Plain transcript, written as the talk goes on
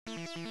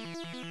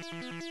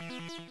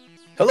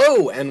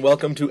Hello, and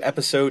welcome to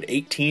episode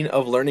 18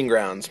 of Learning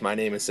Grounds. My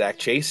name is Zach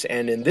Chase,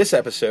 and in this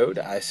episode,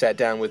 I sat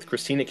down with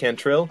Christina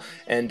Cantrill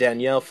and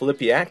Danielle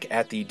Filipiak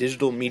at the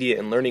Digital Media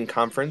and Learning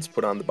Conference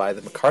put on by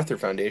the MacArthur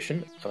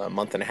Foundation a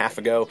month and a half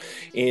ago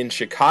in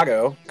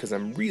Chicago, because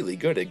I'm really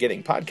good at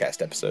getting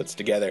podcast episodes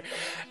together.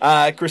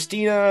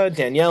 Christina,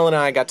 Danielle, and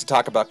I got to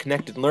talk about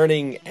connected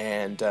learning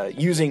and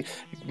using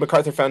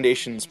MacArthur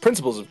Foundation's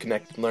principles of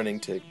connected learning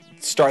to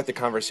start the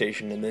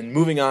conversation, and then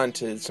moving on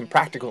to some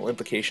practical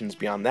implications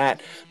beyond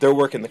that. Their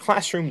work in the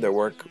classroom, their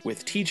work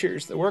with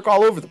teachers, their work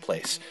all over the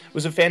place. It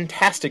was a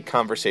fantastic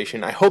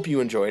conversation. I hope you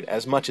enjoyed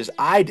as much as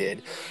I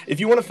did. If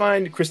you want to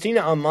find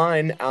Christina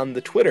online on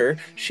the Twitter,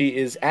 she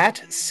is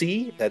at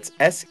C, that's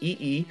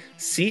SEECANTRILL,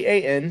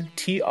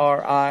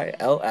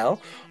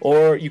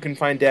 or you can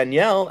find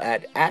Danielle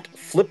at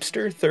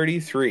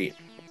Flipster33.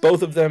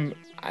 Both of them,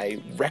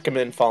 I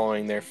recommend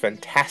following. They're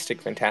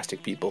fantastic,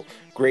 fantastic people.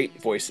 Great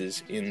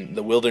voices in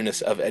the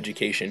wilderness of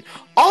education.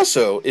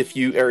 Also, if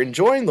you are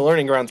enjoying the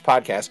Learning Grounds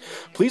podcast,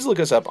 please look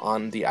us up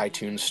on the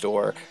iTunes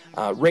store.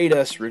 Rate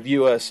us,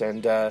 review us,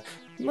 and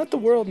let the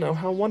world know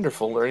how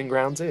wonderful Learning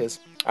Grounds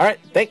is. All right,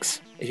 thanks.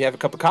 If you have a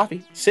cup of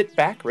coffee, sit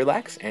back,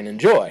 relax, and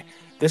enjoy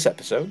this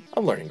episode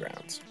of Learning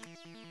Grounds.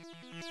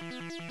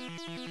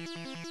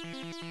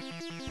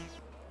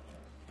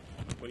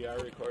 We are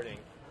recording.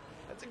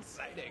 That's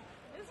exciting.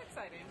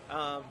 Exciting.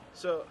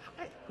 So,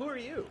 hi, who are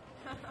you?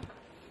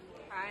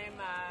 I'm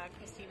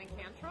Christina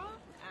Cantrill.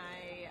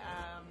 I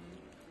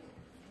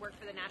work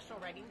for the National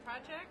Writing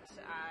Project.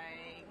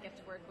 I get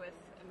to work with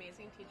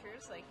amazing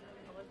teachers like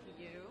all of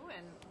you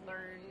and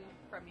learn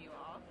from you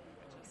all,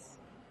 which is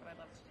what I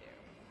love to do.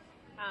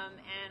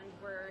 And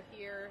we're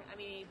here,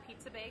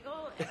 Pizza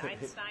Bagel at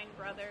Einstein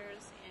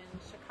Brothers in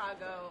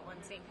Chicago on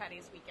St.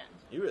 Patty's weekend.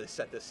 You really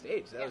set the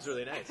stage. That was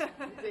really nice.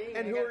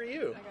 And who are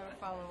you? I got to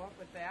follow up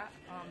with that.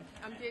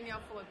 I'm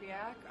Danielle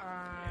Filipiak.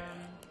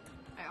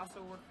 I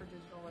also work for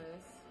Digital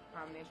Liz,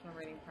 National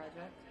Writing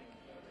Project.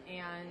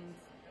 And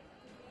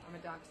I'm a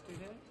doc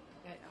student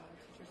at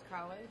Teachers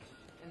College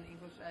in the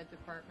English Ed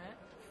department.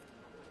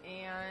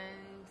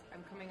 And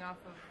I'm coming off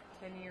of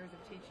 10 years of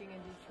teaching in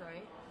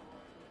Detroit.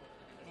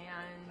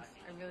 And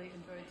I really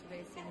enjoyed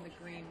today seeing the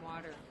green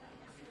water.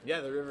 Yeah,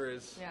 the river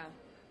is... Yeah.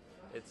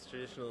 It's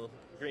traditional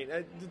green.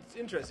 It's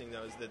interesting,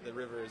 though, is that the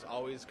river is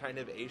always kind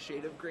of a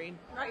shade of green.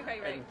 Right.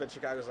 But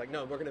Chicago's like,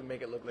 no, we're going to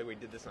make it look like we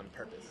did this on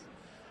purpose.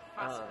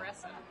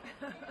 Phosphorescent.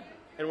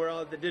 And we're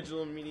all at the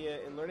Digital Media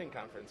and Learning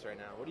Conference right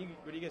now. What are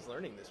you guys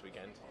learning this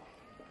weekend?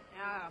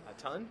 Yeah. A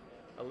ton?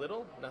 A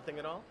little? Nothing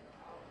at all?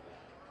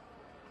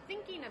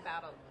 Thinking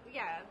about a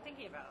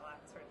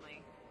lot,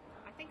 certainly.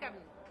 I think I'm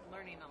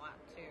learning a lot,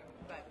 too.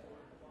 But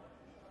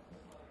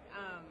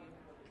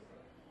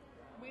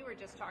we were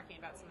just talking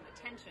about some of the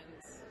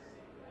tensions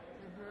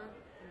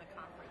in the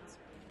conference.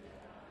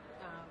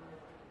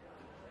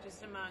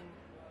 Just among,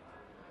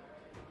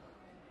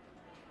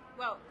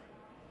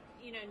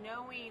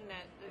 knowing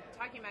that,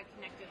 talking about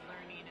connected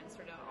learning and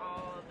sort of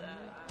all the,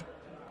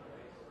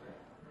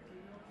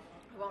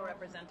 I won't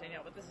represent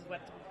Danielle, but this is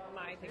what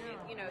my thing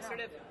is,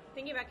 sort of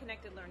thinking about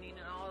connected learning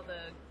and all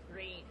the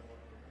great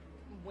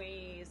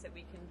ways that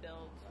we can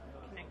build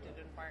connected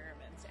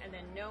environments, and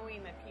then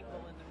knowing that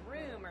people in the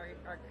room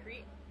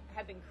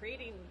have been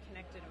creating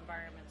connected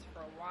environments for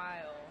a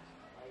while,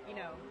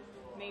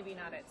 maybe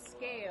not at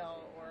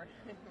scale or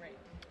right.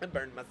 I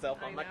burned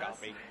myself on my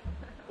coffee.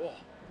 Oh.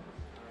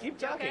 Keep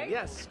talking. Okay?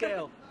 Yes,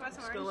 scale.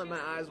 Some Still let my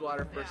eyes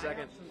water for a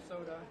second. Some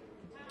soda.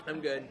 I'm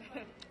good.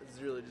 This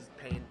is really just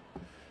pain.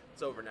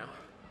 It's over now.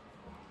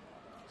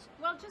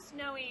 Well, just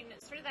knowing,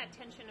 sort of that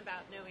tension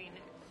about knowing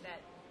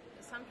that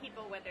some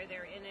people, whether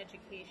they're in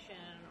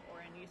education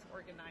or in youth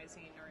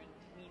organizing or in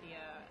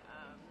media,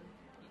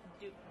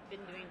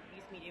 been doing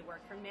youth media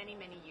work for many,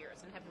 many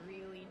years and have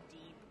really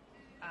deep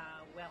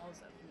wells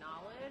of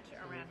knowledge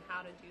around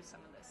how to do some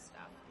of this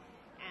stuff,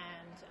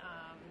 and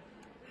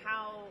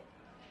how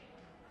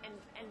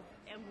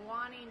and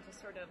wanting to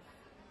sort of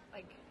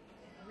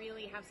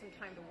really have some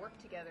time to work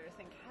together to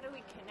think, how do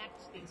we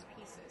connect these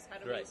pieces? How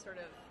do we sort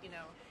of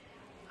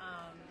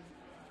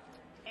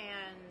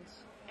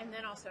and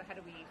then also, how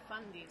do we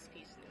fund these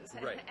pieces?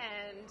 Right.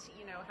 And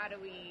how do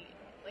we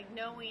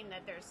knowing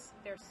that there's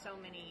so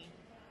many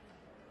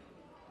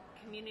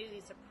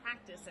communities of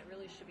practice that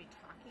really should be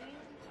talking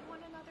to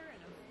one another and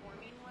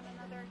informing one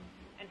another,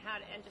 and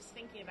just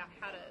thinking about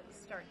how to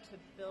start to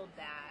build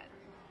that.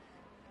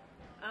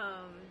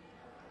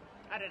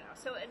 I don't know.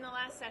 So in the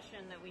last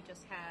session that we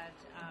just had,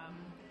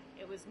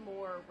 it was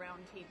more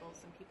round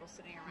tables and people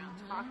sitting around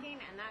talking,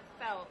 and that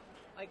felt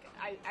like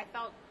I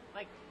felt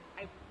like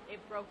it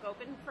broke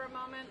open for a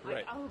moment.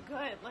 Like, oh,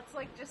 good. Let's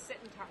just sit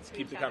and talk to each other.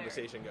 Keep the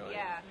conversation going.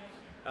 Yeah.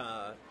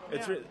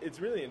 It's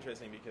really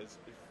interesting because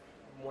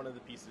one of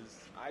the pieces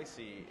I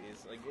see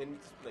is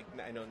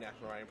I know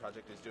National Writing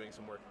Project is doing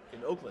some work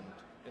in Oakland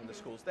in the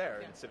schools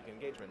there in civic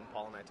engagement, and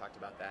Paul and I talked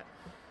about that.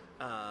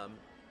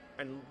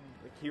 and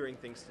like, hearing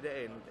things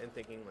today and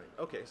thinking like,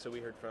 okay, so we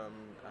heard from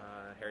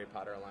Harry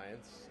Potter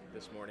Alliance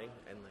this morning,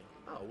 and like,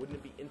 oh, wouldn't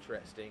it be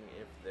interesting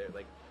if they're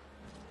like,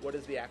 what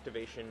is the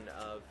activation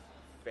of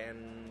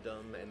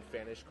fandom and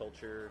fanish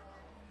culture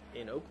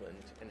in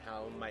Oakland, and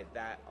how might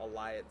that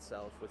ally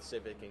itself with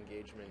civic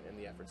engagement and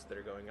the efforts that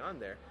are going on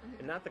there,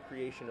 and not the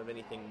creation of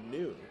anything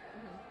new.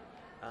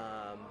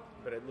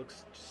 But it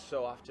looks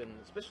so often,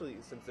 especially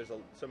since there's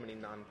so many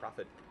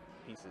nonprofit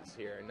pieces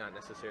here, and not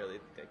necessarily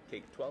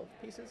K-12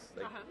 pieces,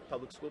 like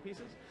public school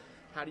pieces.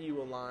 How do you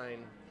align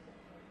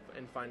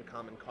and find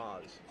common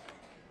cause?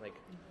 Like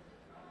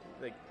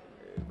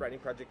Writing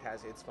Project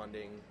has its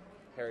funding,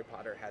 Harry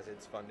Potter has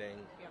its funding,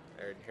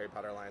 or Harry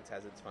Potter Alliance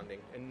has its funding,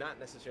 and not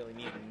necessarily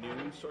need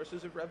new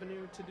sources of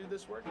revenue to do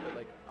this work, but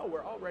like, oh,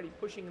 we're already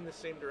pushing in the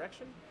same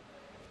direction.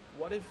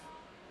 What if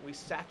we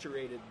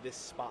saturated this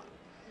spot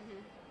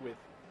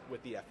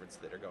with the efforts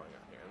that are going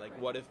on here? Like,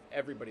 what if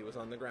everybody was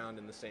on the ground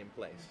in the same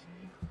place,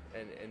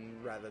 and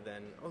rather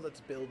than, oh, let's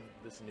build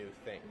this new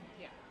thing?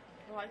 Yeah.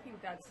 Well, I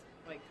think that's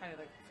like kind of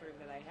the concern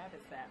that I have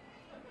is that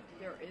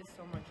there is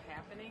so much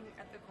happening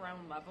at the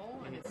ground level,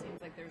 and it seems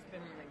like there's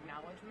been an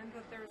acknowledgement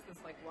that there's this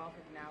like wealth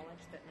of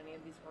knowledge that many of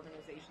these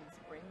organizations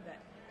bring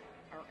that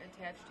aren't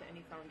attached to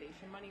any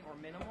foundation money or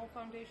minimal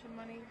foundation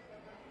money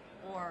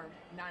or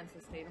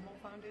non-sustainable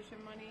foundation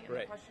money.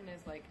 And the question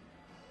is like,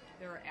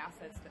 there are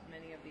assets that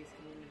many of these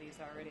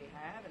communities already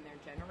have, and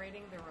they're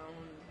generating their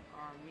own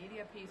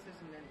media pieces,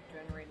 and they're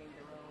generating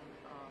their own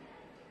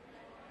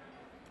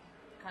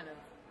kind of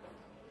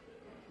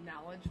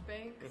knowledge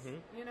banks,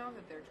 you know,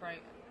 that they're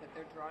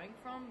drawing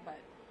from, but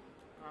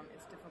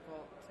it's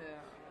difficult to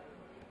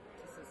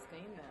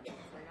sustain them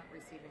because they're not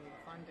receiving the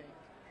funding.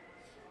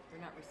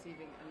 They're not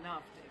receiving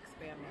enough to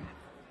expand their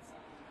efforts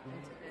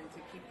and to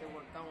keep their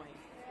work going.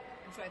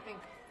 And so I think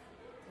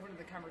one of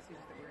the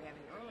conversations that we were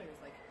having earlier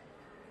is like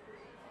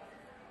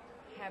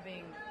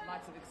having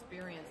lots of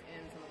experience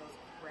in some of those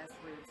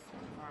grassroots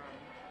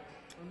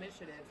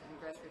initiatives and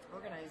grassroots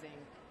organizing,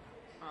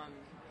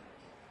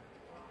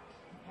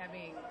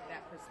 having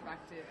that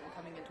perspective and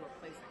coming into a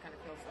place that kind of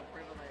feels so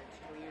privileged,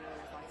 where you know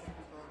there's lots of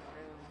people in the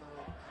room who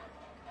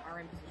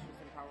are in positions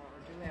of power or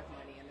do have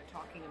money, and they're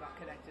talking about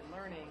connected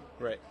learning.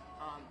 Right.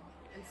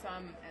 And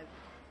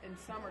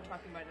some are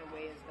talking about it in a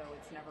way as though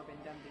it's never been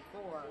done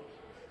before,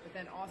 but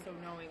then also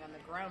knowing on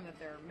the ground that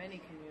there are many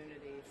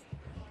communities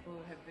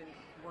who have been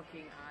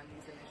working on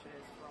these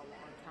initiatives for a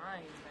long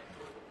time that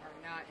are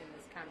not in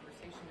this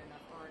conversation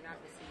enough, or are not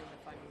receiving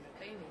the funding that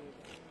they need,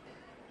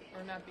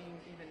 or not being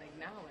even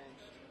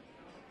acknowledged.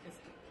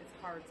 It's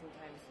hard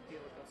sometimes to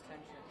deal with those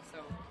tensions.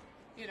 So,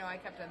 you know, I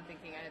kept on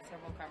thinking, I had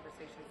several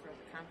conversations throughout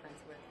the conference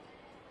with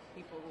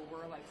people who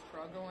were like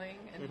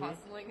struggling and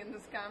hustling in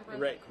this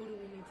conference. Right. Like, who do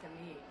we need to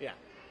meet? Yeah.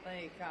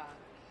 Like,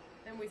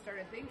 then we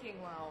started thinking,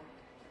 well,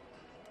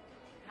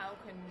 how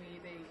can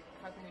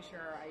we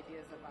share our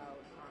ideas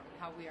about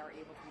how we are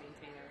able to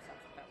maintain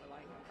ourselves without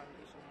relying on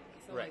foundation money?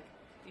 So, like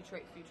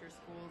Detroit Future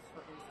Schools,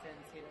 for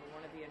instance, you know,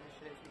 one of the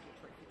initiatives with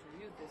Detroit Future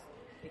Youth is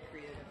they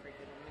created a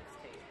curriculum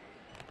mixtape,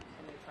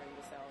 and they're trying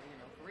to sell, you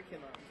know,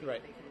 curriculum so that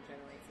they can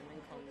generate some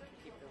income to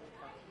keep their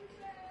work up.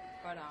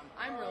 But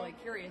I'm really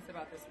curious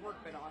about this work,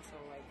 but also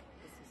like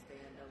the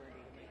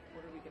sustainability. Like,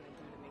 what are we going to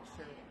do to make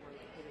sure that we're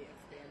really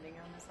expanding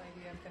on this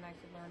idea of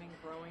connected learning,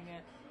 growing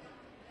it,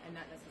 and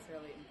not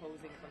necessarily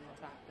imposing from the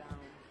top down?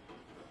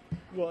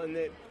 Well,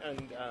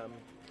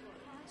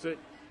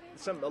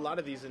 so a lot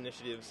of these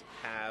initiatives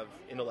have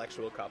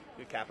intellectual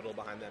capital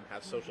behind them,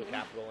 have social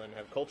capital, and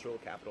have cultural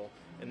capital,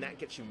 and that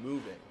gets you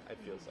moving. It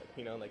feels like,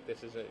 you know, like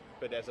this is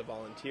but as a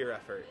volunteer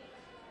effort,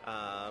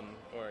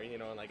 or you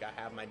know, like I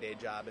have my day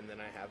job, and then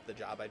I have the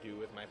job I do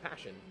with my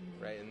passion,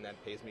 right, and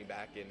that pays me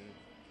back, and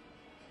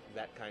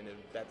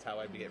that's how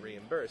I get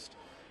reimbursed.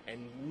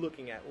 And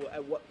looking at, well,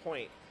 at what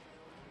point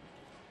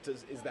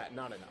is that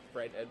not enough,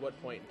 right? At what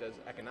point does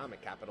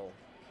economic capital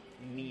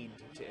need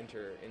to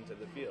enter into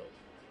the field?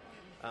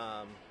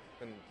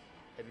 And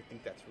I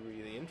think that's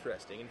really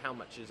interesting, and how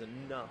much is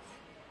enough,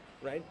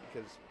 right?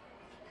 Because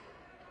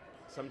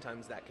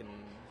sometimes that can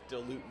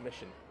dilute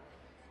mission,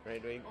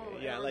 right? They're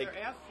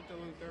asked to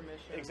dilute their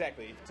mission.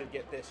 Exactly. To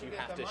get this, you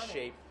have to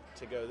shape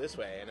to go this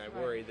way, and I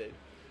worry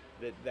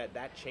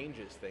that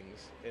changes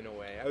things in a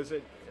way. I was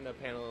in a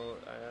panel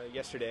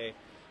yesterday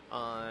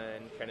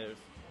on kind of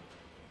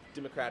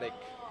democratic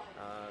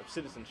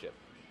citizenship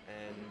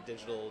and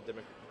digital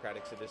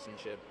democratic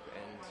citizenship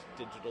and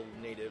digital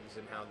natives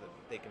and how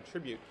they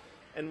contribute.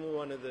 And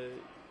one of the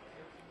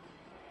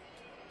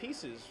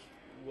pieces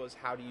was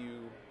how do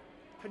you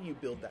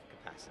build that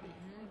capacity,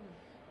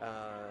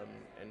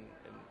 and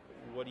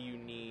what do you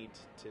need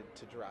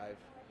to drive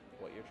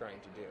what you're trying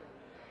to do?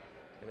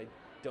 And I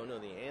don't know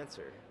the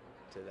answer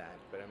to that,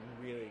 but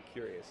I'm really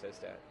curious as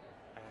to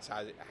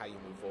how you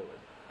move forward.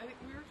 I think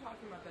we were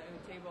talking about that at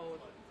a table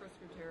with Chris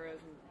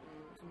Gutierrez and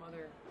some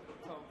other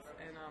folks,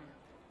 and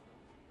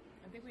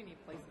I think we need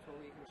places where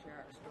we can share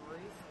our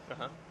stories.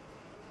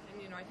 And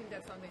you know, I think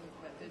that's something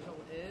that digital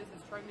is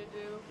trying to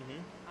do.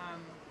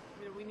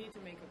 we need to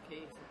make a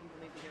case and people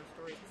need to hear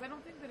stories. Because I don't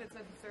think that it's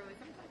necessarily,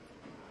 sometimes,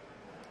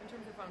 in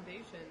terms of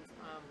foundations,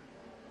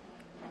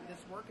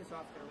 this work is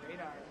off their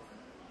radars.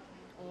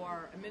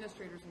 Or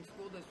administrators in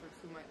school districts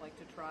who might like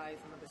to try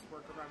some of this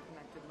work around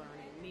connected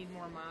learning need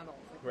more models.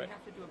 Like, we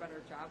have to do a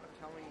better job of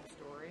telling the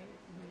story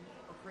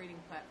or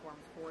creating platforms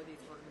for these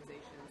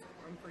organizations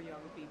and for young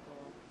people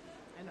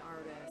and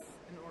artists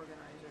and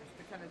organizers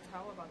to kind of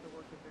tell about the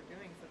work that they're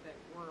doing so that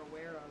we're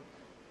aware of,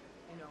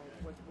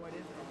 what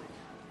is going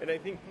on. And I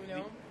think,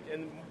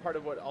 and part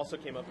of what also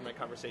came up in my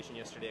conversation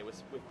yesterday with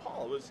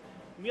Paul was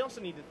we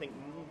also need to think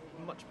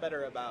much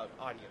better about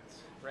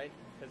audience, right?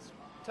 Because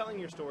telling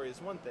your story is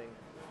one thing,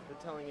 but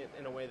telling it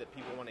in a way that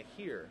people want to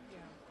hear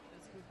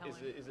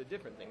is a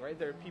different thing, right?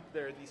 There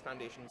are these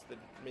foundations that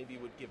maybe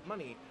would give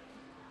money,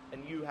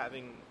 and you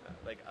having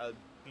like a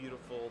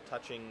beautiful,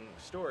 touching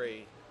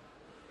story,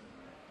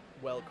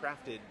 well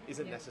crafted,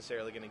 isn't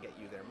necessarily going to get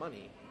you their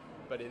money,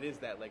 but it is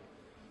that, like,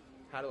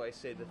 how do I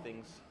say the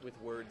things with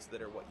words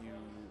that are what you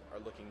are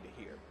looking to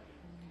hear?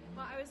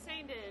 Well, I was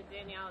saying to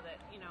Danielle that,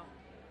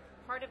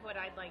 part of what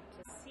I'd like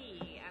to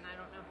see, and I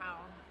don't know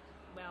how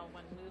well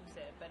one moves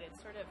it, but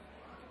it's sort of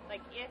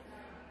like if,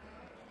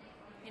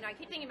 I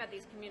keep thinking about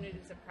these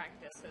communities of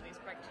practice, so these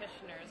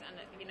practitioners, and,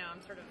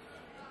 I'm sort of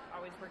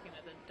always working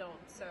with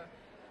adults, so,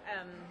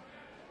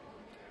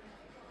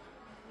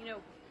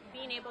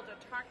 being able to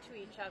talk to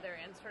each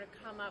other and sort of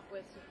come up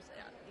with,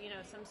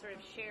 some sort of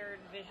shared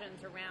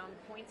visions around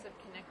points of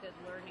connected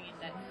learning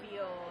that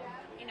feel,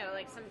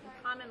 like some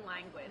common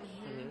language,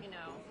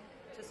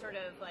 to sort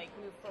of like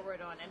move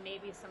forward on, and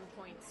maybe some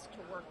points to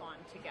work on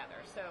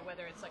together. So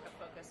whether it's like a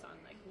focus on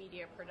like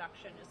media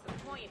production is the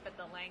point, but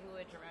the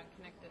language around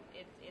connected,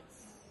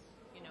 it's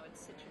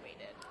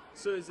situated.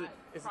 So is it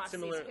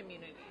similar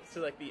communities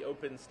to like the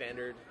open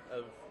standard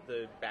of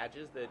the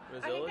badges that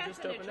Mozilla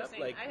just opened up?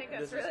 Like, I think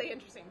that's really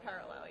interesting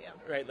parallel. Yeah.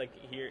 Right. Like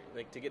here,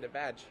 like to get a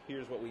badge,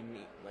 here's what we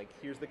need. Like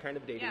here's the kind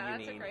of data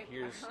you need.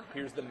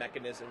 Here's the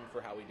mechanism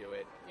for how we do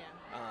it.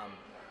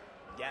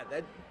 Yeah.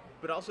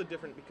 But also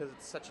different because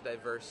it's such a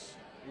diverse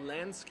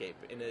landscape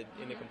in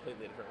a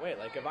completely different way.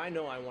 Like if I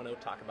know I want to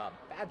talk about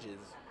badges,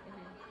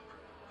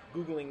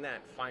 Googling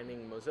that,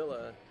 finding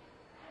Mozilla,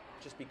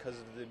 just because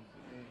of the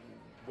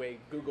way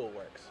Google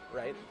works,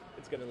 right?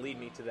 It's going to lead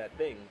me to that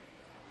thing.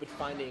 But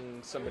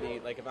finding somebody,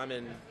 like if I'm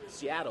in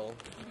Seattle,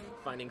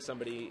 finding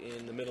somebody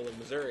in the middle of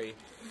Missouri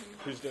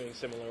who's doing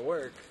similar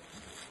work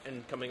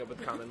and coming up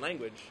with common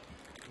language,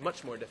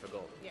 much more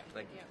difficult.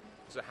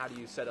 So how do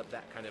you set up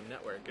that kind of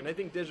network? And I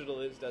think Digital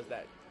does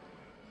that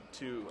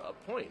to a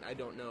point. I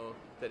don't know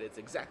that it's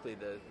exactly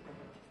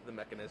the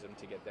mechanism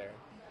to get there.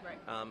 Right.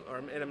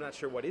 And I'm not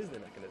sure what is the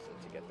mechanism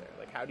to get there.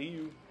 Like how do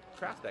you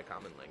craft that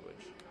common language?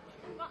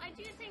 Well, I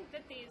do think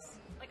that these,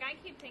 like I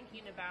keep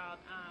thinking about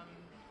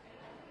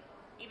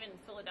even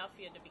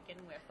Philadelphia to begin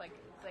with, like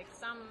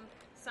some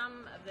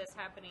of this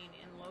happening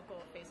in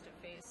local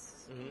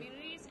face-to-face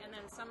communities, and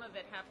then some of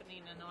it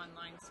happening in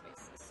online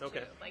spaces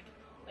too.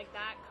 Like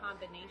that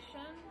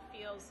combination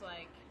feels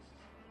like,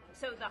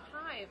 so the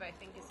Hive I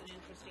think is an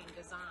interesting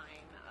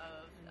design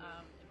of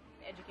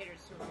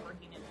educators who are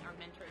working in, our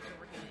mentors who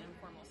are working in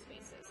informal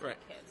spaces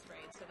with kids,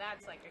 right? So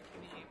that's like a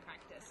community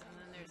practice, and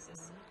then there's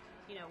this,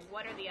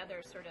 what are the other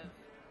sort of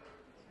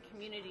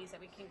communities that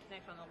we can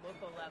connect on the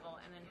local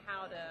level, and then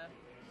how to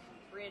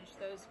bridge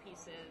those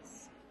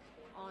pieces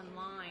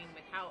online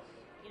with how,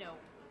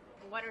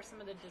 what are some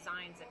of the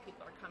designs that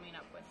people are coming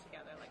up with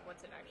together? Like,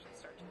 what's it actually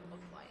start to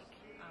look like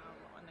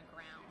on the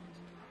ground?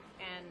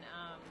 And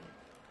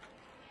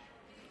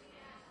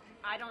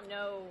I don't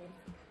know.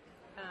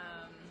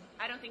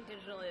 I don't think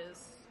Digital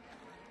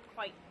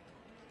quite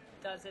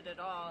does it at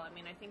all. I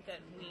mean, I think that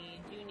we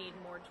do need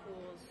more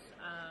tools,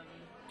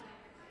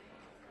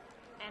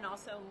 and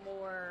also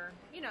more,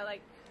 I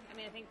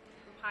think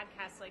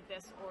podcasts like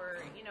this, or,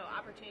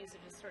 opportunities to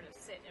just sort of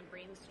sit and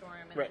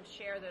brainstorm and then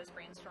share those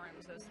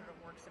brainstorms, those sort of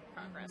works in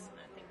progress, and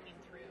then thinking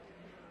through,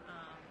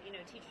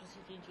 teachers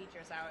teaching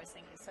teachers, I always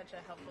think is such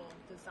a helpful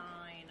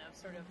design of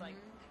sort of like,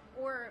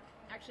 or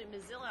actually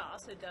Mozilla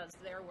also does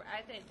their work.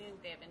 I think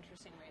they have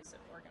interesting ways of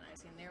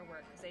organizing their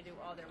work because they do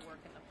all their work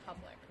in the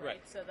public,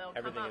 right? So they'll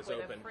come up with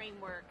a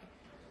framework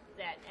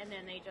that, and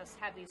then they just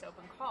have these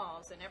open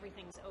calls and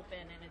everything's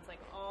open and it's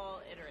like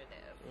all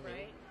iterative,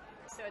 right?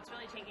 So it's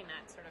really taking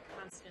that sort of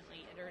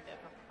constantly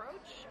iterative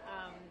approach,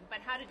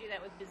 but how to do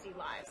that with busy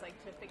lives, like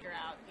to figure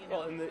out,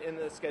 Well, in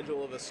the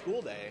schedule of a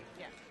school day,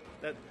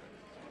 that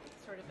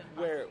sort of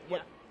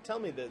tell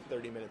me the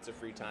 30 minutes of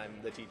free time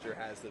the teacher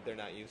has that they're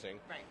not using,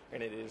 right?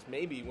 And it is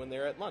maybe when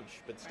they're at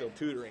lunch, but still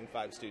tutoring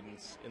 5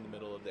 students in the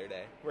middle of their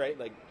day, right?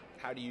 Like,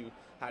 how do you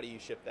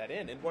shift that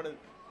in? And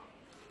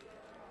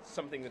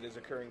something that is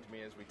occurring to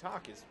me as we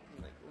talk is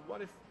like,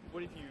 what if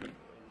you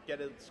get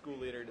a school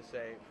leader to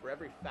say, for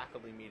every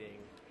faculty meeting,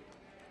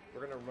 we're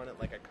going to run it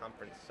like a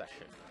conference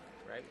session,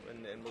 right?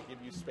 And we'll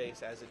give you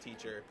space as a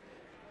teacher.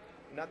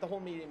 Not the whole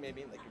meeting,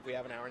 maybe. Like if we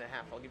have an hour and a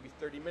half, I'll give you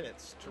 30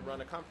 minutes to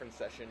run a conference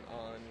session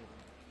on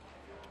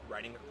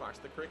writing across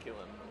the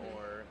curriculum,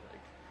 or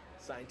like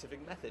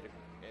scientific method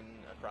in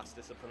a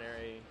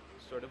cross-disciplinary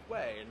sort of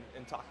way,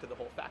 and talk to the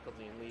whole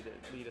faculty and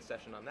lead a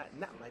session on that.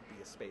 And that might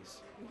be a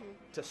space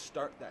to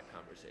start that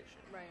conversation.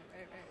 Right.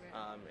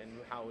 And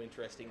how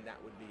interesting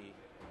that would be.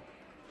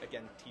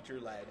 Again,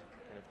 teacher-led,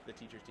 kind of the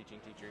teachers teaching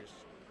teachers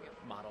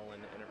model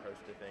and approach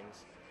to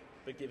things,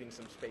 but giving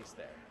some space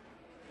there.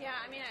 Yeah,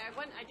 I mean,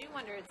 I do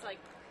wonder. It's like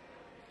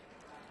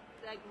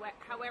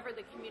however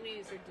the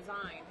communities are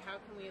designed, how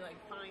can we like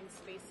find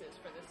spaces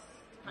for this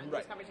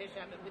this conversation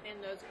to happen within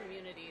those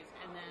communities,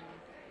 and then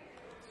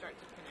start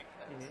to connect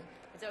those.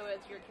 And so, as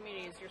your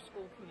community, as your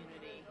school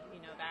community, you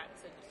know,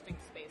 that's a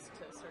distinct space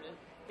to sort of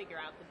figure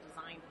out the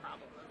design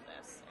problem of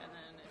this, and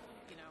then if,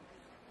 you know,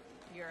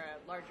 you're a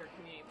larger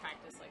community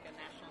practice like a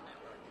national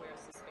network,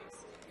 where's the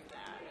space to do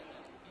that, and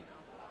then, you know,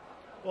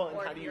 well, and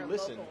or how do you your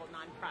listen? Local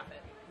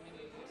nonprofit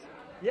communities.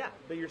 Yeah,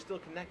 but you're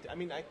still connected. I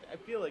mean, I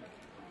feel like,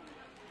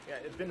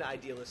 I've been to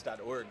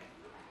idealist.org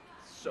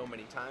so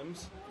many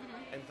times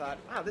and thought,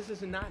 wow, this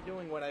is not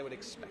doing what I would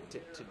expect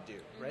it to do,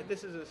 right?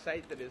 This is a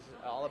site that is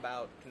all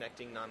about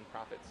connecting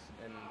nonprofits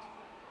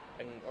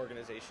and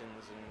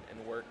organizations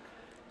and work.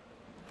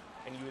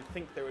 And you would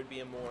think there would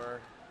be a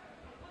more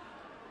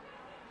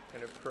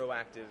kind of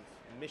proactive,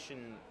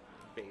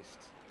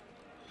 mission-based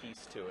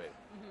piece to it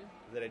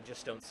that I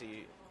just don't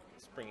see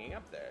springing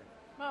up there.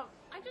 Well,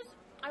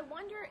 I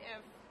wonder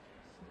if,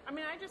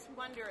 I just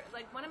wonder,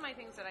 like, one of my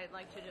things that I'd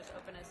like to just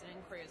open as an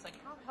inquiry is, like,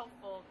 how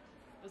helpful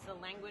was the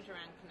language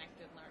around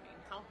connected learning?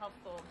 How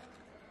helpful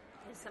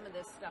is some of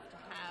this stuff to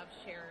have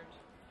shared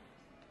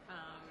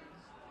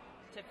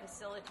to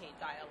facilitate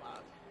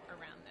dialogue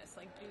around this?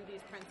 Like, do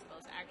these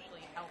principles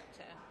actually help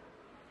to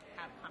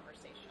have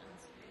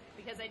conversations?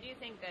 Because I do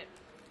think that,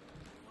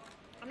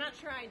 I'm not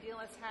sure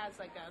Idealist has,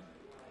 like, a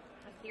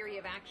theory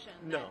of action.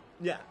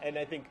 And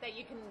I think that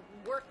you can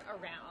work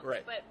around.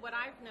 Right. But what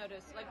I've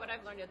noticed, like what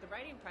I've learned at the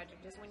writing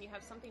project, is when you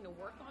have something to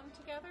work on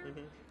together,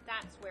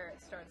 that's where it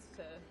starts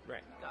to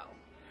go.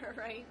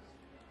 Right?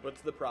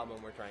 What's the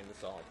problem we're trying to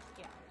solve?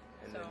 Yeah.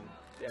 And then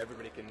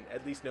everybody can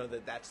at least know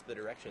that that's the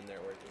direction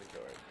they're working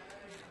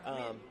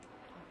toward.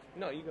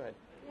 No, you go ahead.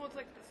 Well,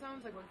 it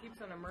sounds like what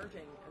keeps on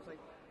emerging is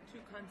like two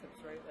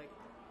concepts, right? Like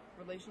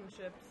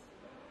relationships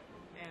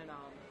and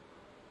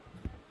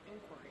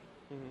inquiry.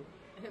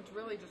 And it's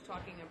really just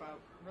talking about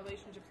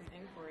relationships and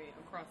inquiry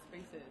across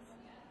spaces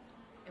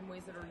in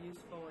ways that are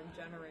useful and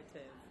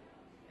generative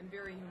in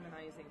very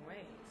humanizing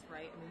ways,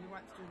 right? I mean, we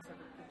want students to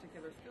have a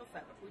particular skill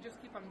set, but we just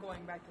keep on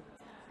going back to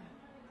this.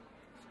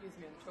 Excuse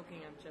me, I'm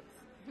choking on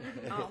chips.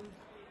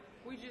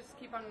 We just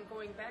keep on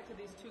going back to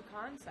these two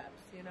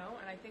concepts, you know?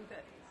 And I think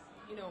that,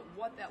 you know,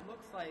 what that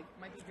looks like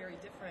might be very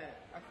different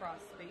across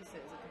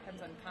spaces. It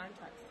depends on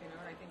context, you know?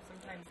 And I think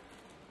sometimes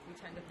we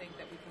tend to think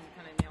that we can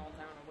kind of nail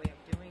down a way of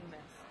doing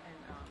this, and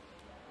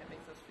that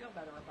makes us feel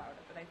better about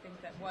it. But I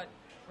think that what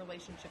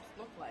relationships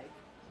look like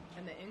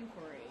and the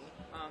inquiry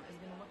is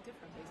going to look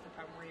different based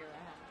upon where you're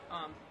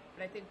at.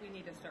 But I think we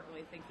need to start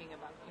really thinking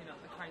about, you know,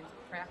 the kinds of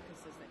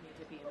practices that need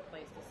to be in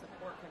place to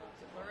support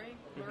connected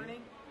learning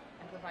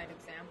and provide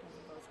examples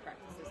of those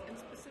practices, and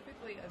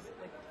specifically as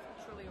like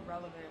culturally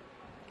relevant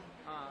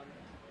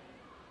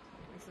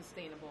and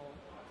sustainable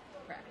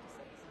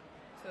practices,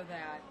 so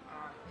that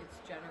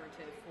it's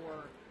generative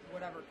for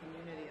whatever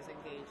community is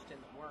engaged in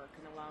the work,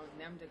 and allowing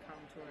them to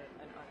come to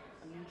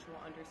a mutual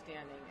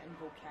understanding and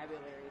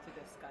vocabulary to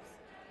discuss,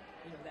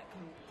 you know, that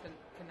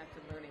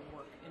connected learning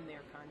work in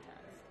their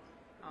context.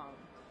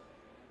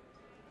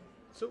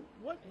 So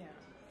what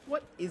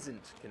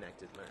isn't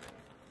connected learning?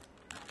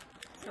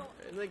 So,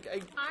 like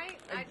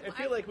I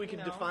feel like we can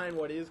define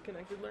what is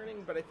connected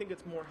learning, but I think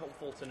it's more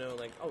helpful to know,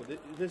 like, oh,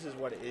 this is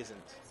what it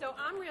isn't. So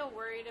I'm real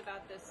worried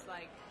about this,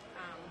 like,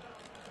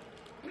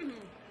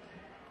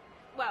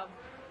 well,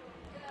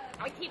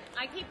 I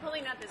keep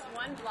pulling out this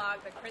one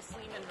blog that Chris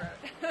Lehman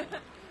wrote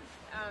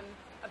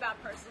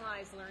about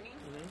personalized learning.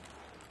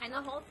 And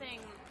the whole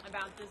thing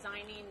about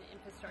designing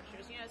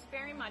infrastructures, you know, it's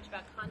very much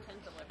about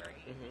content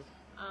delivery.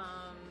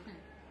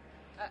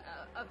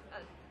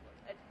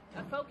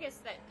 A focus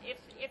that,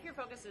 if your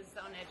focus is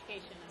on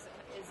education,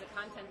 is a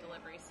content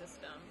delivery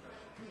system,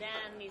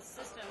 then these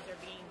systems are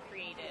being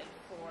created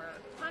for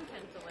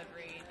content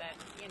delivery that,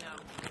 you know,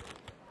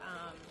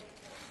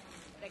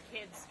 that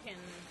kids can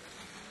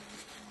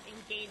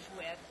engage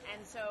with.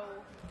 And so,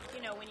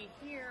 you know, when you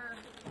hear...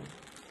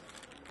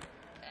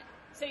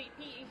 So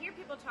you hear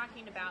people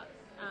talking about,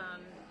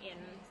 in,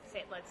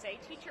 let's say,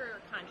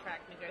 teacher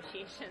contract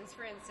negotiations,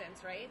 for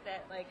instance, right?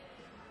 That, like,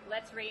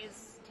 let's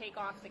take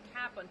off the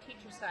cap on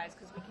teacher size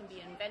because we can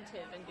be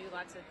inventive and do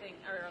lots of things,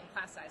 or on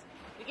class size.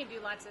 We can do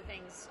lots of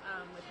things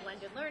with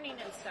blended learning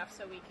and stuff,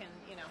 so we can,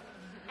 you know.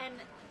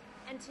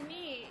 And to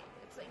me,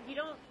 it's like you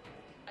don't,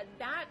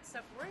 that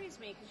stuff worries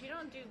me because you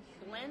don't do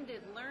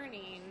blended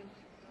learning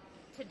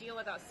to deal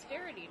with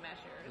austerity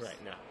measures.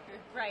 Right, no.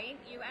 Right?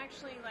 You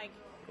actually, like...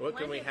 What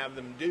can we have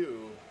them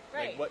do?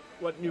 Right. Like,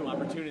 what new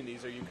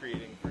opportunities are you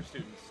creating for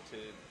students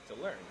to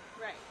learn?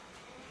 Right.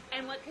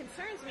 And what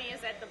concerns me is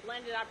that the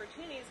blended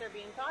opportunities that are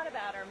being thought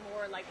about are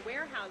more like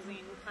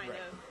warehousing kind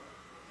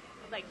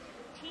of like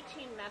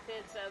teaching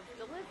methods of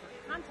delivery,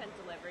 content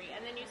delivery,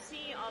 and then you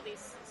see all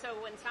these. So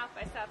when South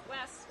by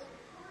Southwest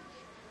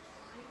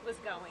was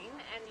going,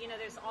 and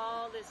there's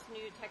all this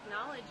new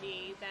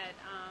technology that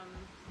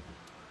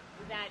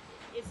that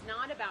is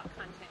not about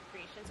content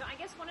creation. So I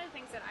guess one of the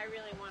things that I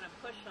really want to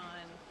push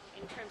on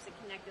in terms of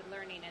connected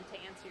learning, and to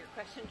answer your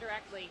question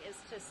directly, is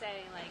to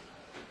say, like,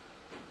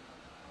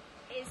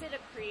 is it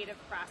a creative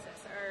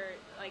process, or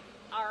like,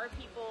 are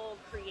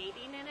people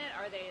creating in it?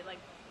 Are they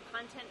like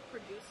content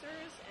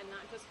producers and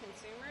not just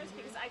consumers? Mm-hmm.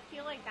 Because I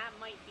feel like that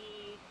might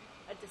be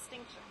a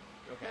distinction.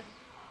 Okay.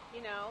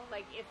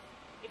 Like if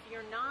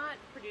you're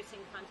not producing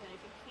content,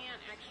 if you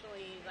can't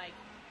actually like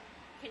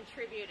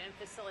contribute and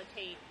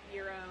facilitate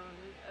your own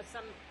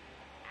some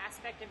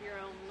aspect of your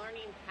own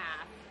learning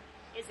path,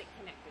 is it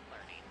connected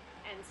learning?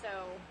 And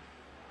so,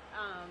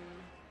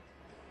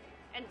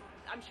 and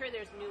I'm sure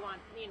there's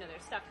nuance,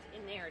 there's stuff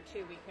in there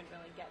too we couldn't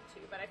really get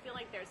to, but I feel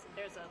like there's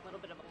a little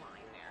bit of a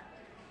line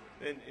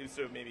there. And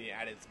so maybe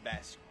at its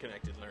best,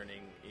 connected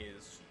learning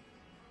is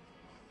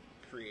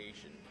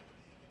creation.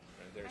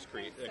 There's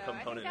a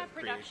component of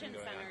creation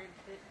going on. I think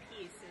that production-centered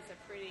piece is a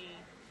pretty.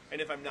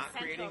 And if I'm not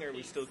creating, are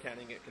we piece. still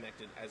counting it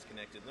connected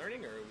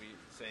learning, or are we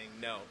saying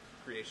no,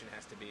 creation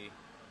has to be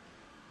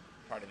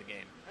part of the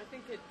game? I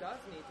think it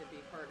does need to be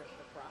part of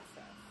the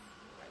process.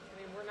 Right? I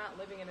mean, we're not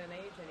living in an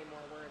age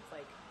anymore where it's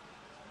like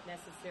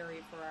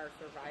necessary for our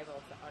survival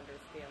to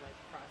understand like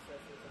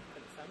processes of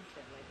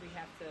consumption. Like we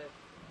have to,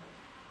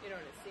 and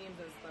it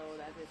seems as though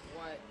that is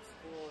what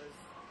schools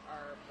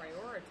are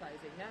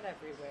prioritizing. Not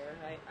everywhere.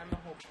 I'm a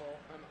hopeful.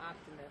 I'm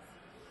optimist.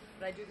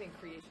 But I do think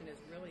creation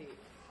is really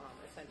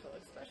essential,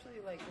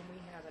 especially like when we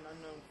have an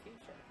unknown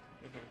future.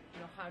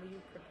 Mm-hmm. How do you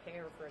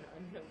prepare for an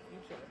unknown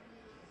future?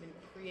 I mean,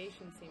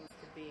 creation seems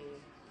to be,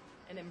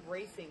 and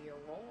embracing your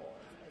role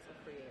as a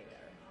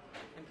creator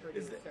and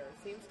producer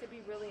seems to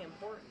be really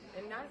important.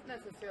 And not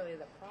necessarily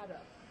the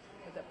product,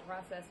 but the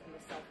process and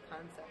the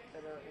self-concept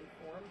that are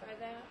informed by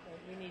that.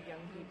 Like, we need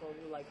young people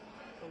who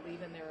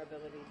believe in their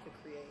ability to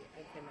create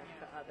and connect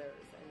to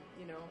others. And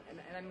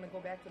and I'm going to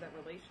go back to that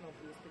relational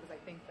piece, because I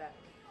think that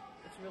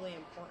it's really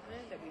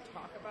important that we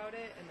talk about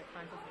it in the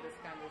context of this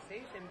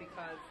conversation,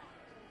 because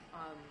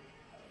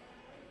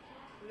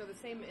the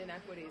same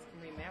inequities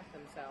can remap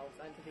themselves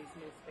onto these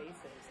new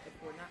spaces if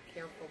we're not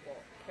careful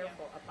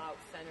about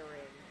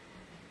centering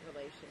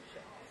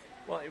relationships.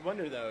 Well, I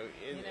wonder though.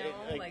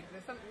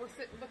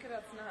 Look at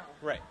us now.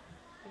 Right.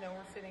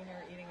 We're sitting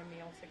here eating a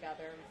meal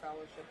together and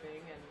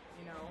fellowshipping, and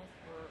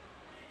we're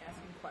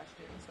asking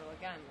questions. So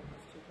again,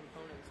 those two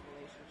components,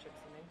 relationships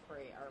and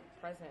inquiry, are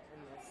present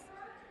in this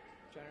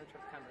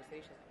generative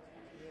conversation that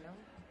we're having.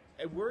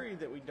 I worry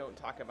that we don't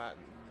talk about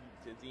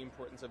the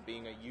importance of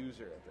being a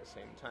user at the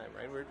same time,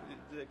 right?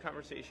 The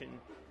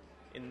conversation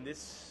in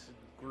this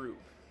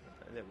group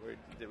that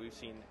we've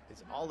seen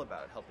is all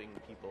about helping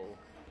people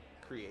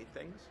create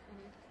things,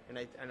 and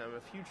I'm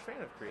a huge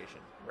fan of creation,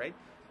 right?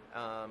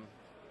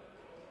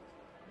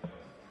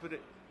 But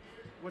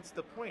what's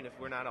the point if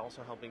we're not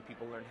also helping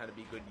people learn how to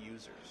be good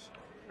users?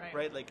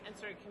 Right? Like, and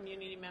sort of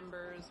community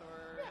members,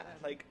 or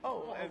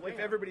if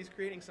everybody's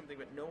creating something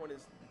but no one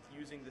is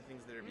using the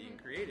things that are being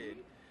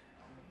created,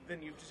 then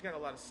you've just got a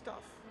lot of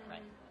stuff,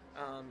 right?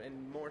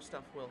 And more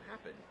stuff will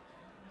happen,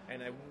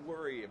 and I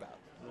worry about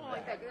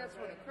that. That's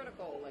where the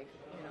critical, the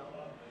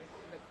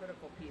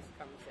critical piece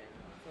comes in.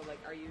 So,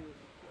 are you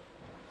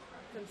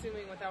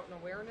consuming without an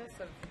awareness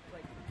of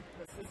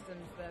the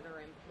systems that are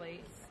in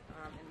place,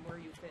 and where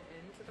you fit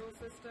into those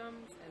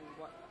systems, and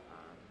what,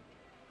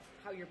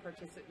 how your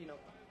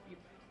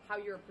how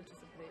your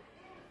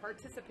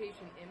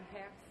participation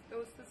impacts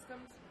those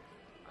systems.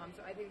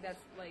 So I think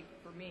that's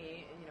for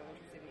me,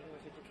 interested in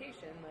English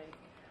education.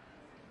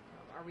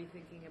 Are we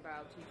thinking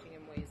about teaching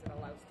in ways that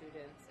allow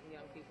students and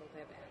young people to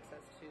have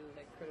access to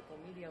critical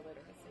media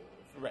literacy,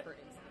 for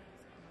instance,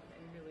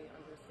 and really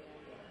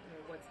understanding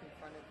what's in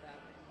front of them?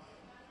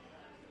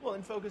 Well,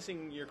 and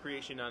focusing your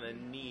creation on a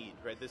need,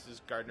 right? This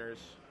is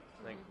Gardner's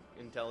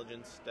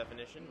intelligence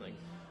definition.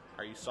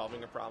 Are you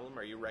solving a problem?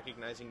 Are you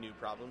recognizing new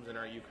problems? And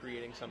are you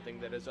creating something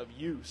that is of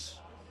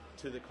use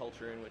to the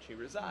culture in which you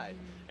reside?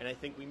 And I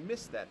think we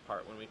miss that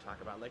part when we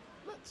talk about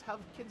let's have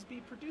kids be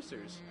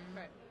producers.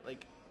 Right.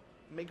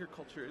 Maker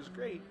culture is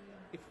great.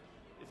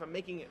 If I'm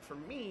making it for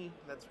me,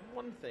 that's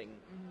one thing.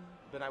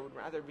 But I would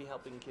rather be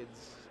helping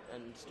kids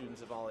and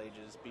students of all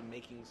ages be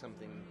making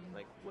something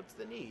what's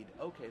the need?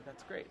 Okay,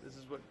 that's great. This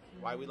is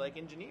why we like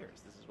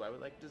engineers. This is why we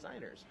like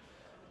designers.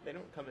 They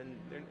don't come in.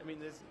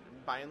 There's,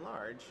 by and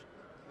large,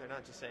 they're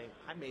not just saying,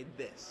 "I made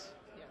this.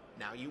 Yeah.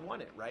 Now you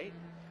want it, right?"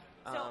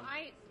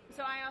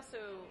 So I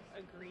also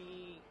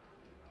agree,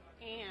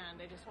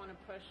 and I just want to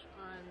push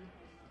on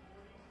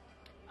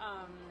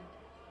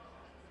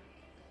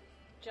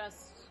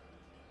just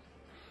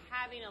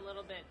having a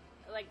little bit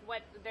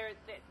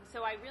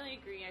so I really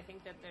agree. I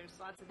think that there's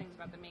lots of things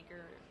about the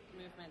maker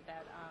movement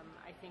that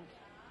I think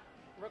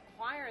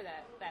require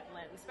that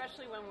lens,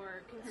 especially when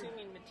we're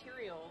consuming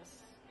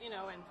materials,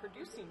 and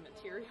producing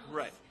materials.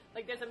 Right.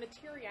 like there's a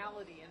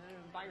materiality and an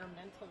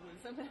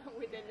environmentalism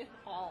within it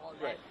all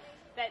Right.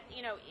 that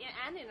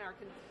and in our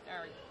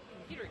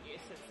computer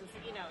use,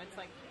 it's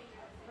like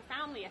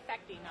profoundly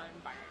affecting our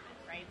environment,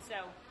 right? So,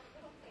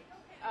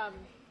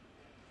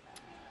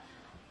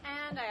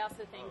 and I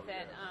also think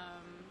that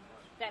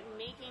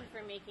making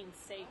for making's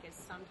sake is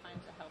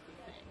sometimes a healthy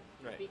thing,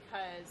 right?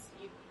 Because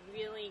you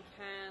really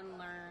can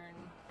learn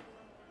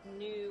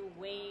new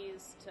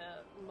ways to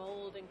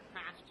mold and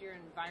craft your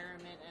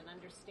environment and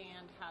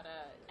understand how to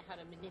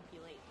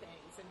manipulate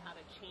things and how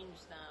to change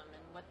them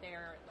and what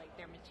their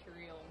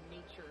material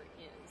nature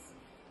is.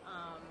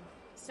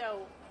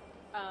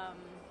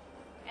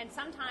 And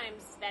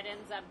sometimes that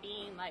ends up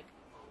being like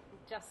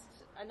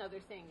just another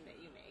thing that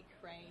you make,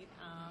 right?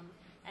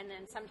 And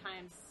then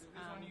sometimes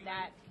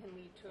that can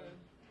lead to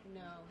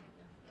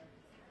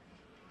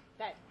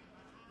that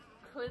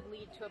could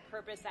lead to a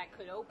purpose that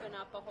could open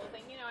up a whole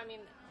thing.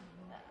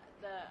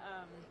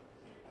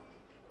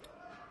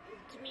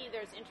 To me,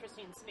 there's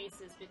interesting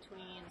spaces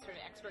between sort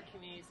of expert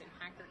communities and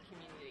hacker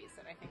communities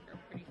that I think are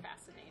pretty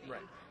fascinating.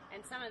 Right.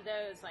 And some of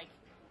those, like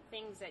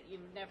things that you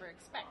never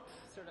expect,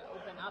 sort of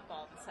open up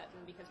all of a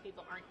sudden because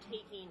people aren't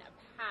taking a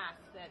path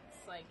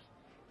that's like,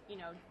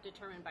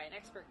 determined by an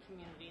expert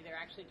community. They're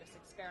actually just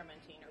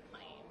experimenting or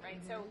playing, right?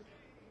 Mm-hmm. So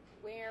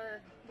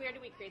where do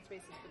we create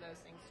spaces for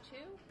those things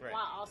too, right,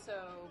 while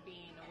also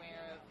being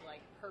aware of like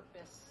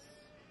purpose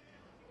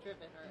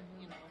driven or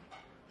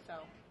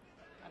so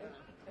I don't know.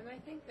 And I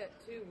think that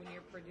too, when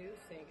you're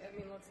producing,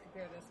 let's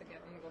compare this again.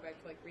 I'm gonna go back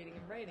to like reading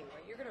and writing,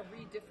 right? You're gonna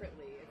read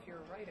differently if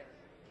you're a writer.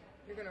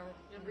 You're gonna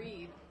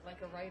read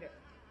like a writer,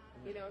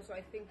 So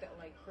I think that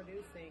like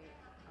producing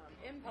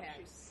impacts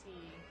you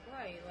see,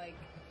 right, like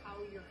how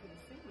you're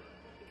consuming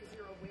because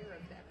you're aware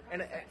of that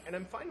process. And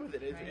I'm fine with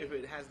it if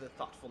it has the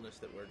thoughtfulness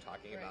that we're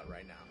talking about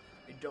right now.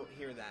 I don't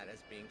hear that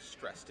as being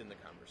stressed in the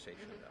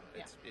conversation,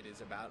 though. It is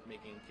about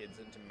making kids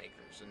into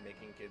makers and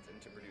making kids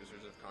into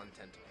producers of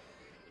content.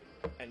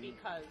 And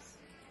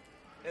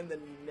the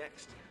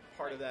next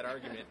part of that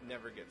argument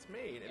never gets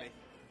made, and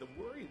the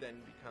worry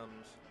then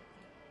becomes,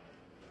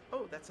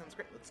 oh, that sounds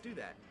great, let's do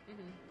that.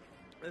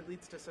 It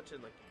leads to such a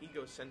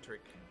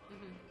egocentric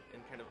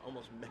and kind of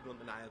almost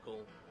megalomaniacal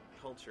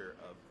culture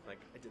of like,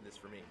 I did this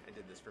for me, I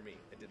did this for me,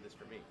 I did this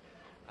for me,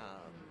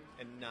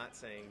 and not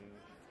saying,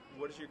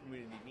 what does your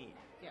community need?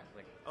 Yeah.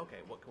 Like,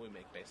 okay, what can we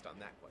make based on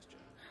that question?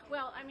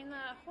 Well,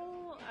 the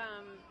whole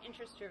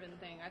interest-driven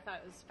thing I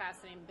thought was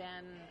fascinating.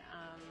 Ben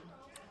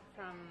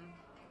from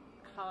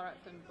Colorado,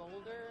 from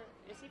Boulder.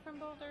 Is he from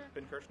Boulder?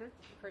 Ben Kirshner?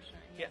 Kirshner,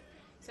 yeah.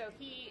 So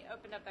he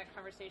opened up that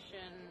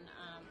conversation,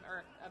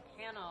 or a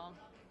panel,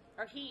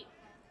 or the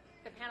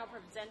panel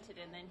presented,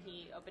 and then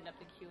he opened up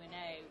the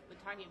Q&A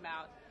with talking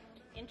about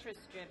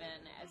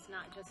interest-driven as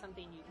not just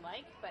something you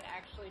like, but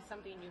actually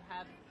something you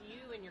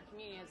and your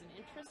community has an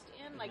interest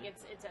in. Like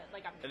it's a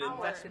power. An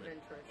investment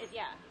interest.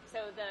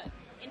 So the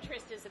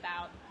interest is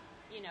about,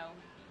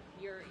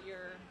 your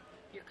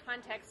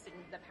context and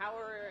the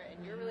power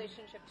and your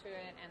relationship to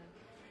it, and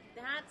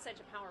that's such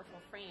a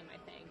powerful frame, I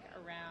think,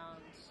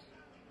 around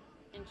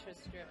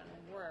interest-driven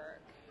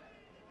work.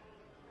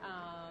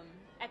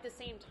 At the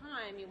same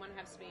time, you want to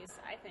have space,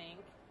 I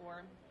think,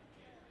 for,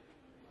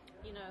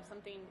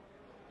 something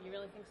you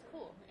really think is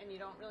cool, and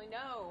you don't really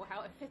know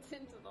how it fits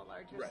into the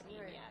larger scheme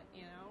yet,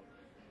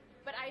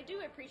 But I do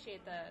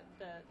appreciate the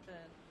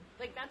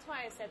that's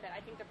why I said that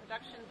I think the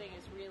production thing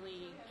is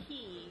really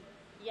key,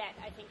 yet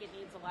I think it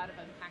needs a lot of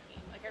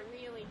unpacking. Like, I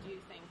really do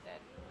think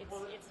that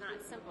it's not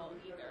simple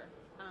either.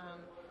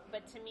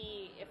 But to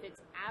me, if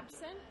it's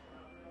absent,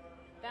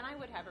 then I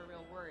would have a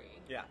real worry.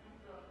 Yeah.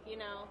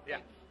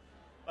 Yeah.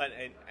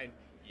 I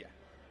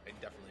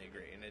definitely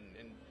agree.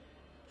 And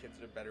kids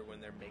are better when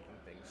they're making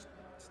things.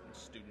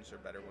 Students are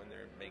better when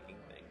they're making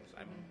things.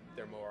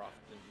 They're more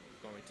often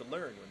going to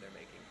learn when they're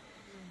making things.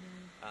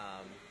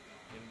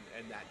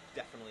 And that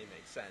definitely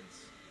makes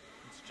sense.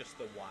 It's just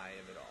the why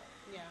of it all.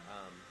 Yeah.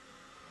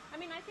 I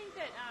think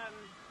that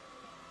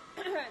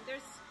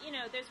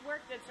there's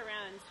work that's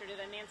around sort of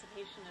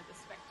emancipation of the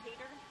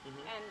spectator,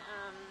 and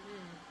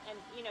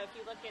if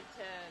you look at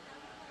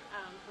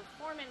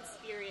performance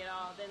theory at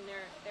all, then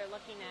they're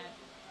looking at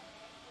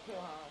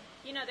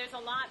there's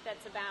a lot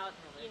that's about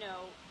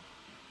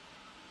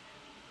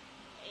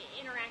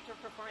interactive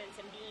performance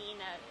and being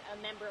a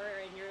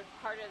member, and you're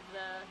part of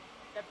the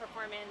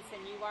performance,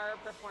 and you are a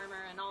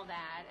performer and all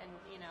that, and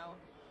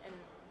and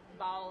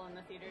Ball and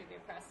the Theater of the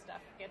Oppressed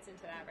stuff gets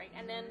into that, right?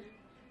 And then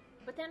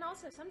but then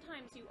also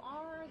sometimes you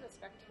are the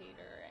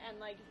spectator, and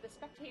like the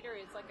spectator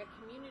is like a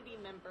community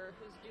member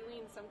who's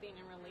doing something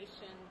in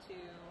relation to,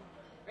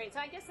 right? So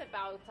I guess that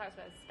Ball talks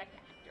about a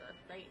spectator,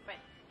 right?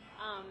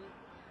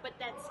 But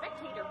that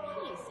spectator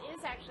piece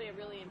is actually a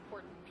really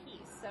important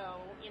piece.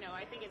 So,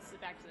 I think it's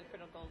back to the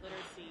critical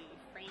literacy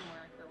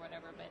framework or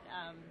whatever, but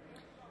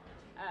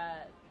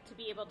to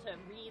be able to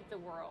read the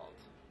world,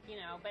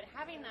 but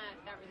having that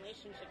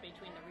relationship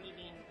between the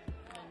reading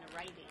and the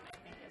writing,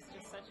 I think, is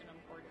just such an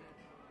important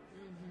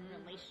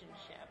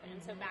relationship.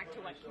 And so back to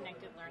what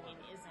connected learning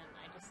isn't,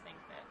 I just think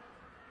that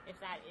if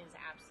that is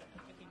absent,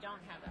 if you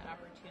don't have that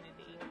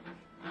opportunity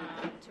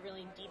to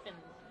really deepen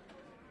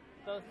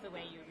both the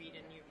way you read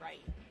and you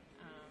write.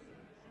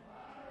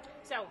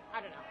 So,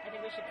 I don't know. I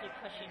think we should keep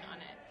pushing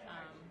on it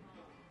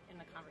in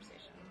the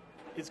conversation.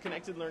 Is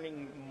connected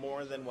learning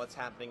more than what's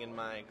happening in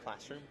my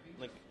classroom?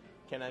 Like,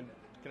 can I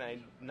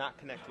not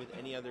connect with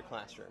any other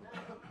classroom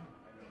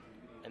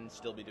and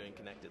still be doing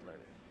connected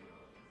learning?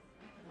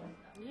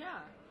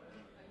 Yeah.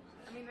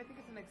 I mean, I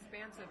think it's an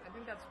expansive, I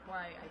think that's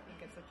why I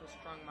think it's such a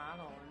strong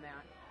model in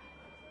that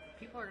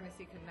people are going to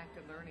see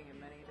connected learning in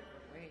many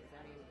different ways.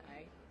 I mean,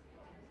 I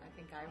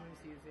think I was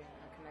using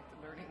a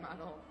connected learning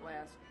model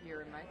last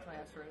year in my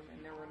classroom, and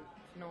there was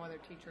no other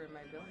teacher in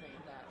my building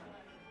that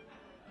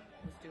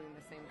was doing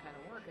the same kind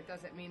of work. It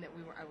doesn't mean that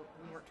we weren't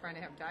trying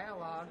to have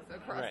dialogues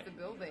across Right. the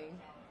building,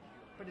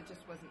 but it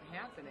just wasn't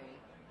happening.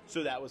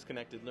 So that was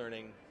connected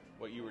learning,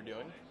 what you were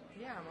doing?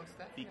 Yeah, most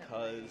definitely.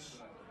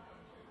 Because...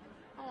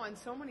 on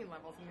so many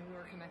levels. I mean, we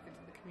were connected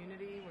to the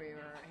community. We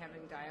were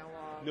having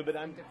dialogue. No, but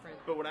different.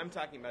 But what I'm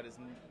talking about is,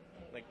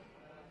 like,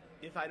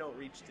 if I don't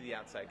reach to the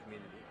outside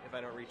community, if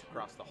I don't reach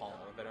across the hall,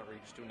 if I don't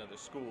reach to another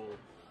school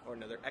or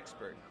another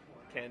expert,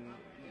 can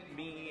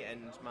me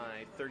and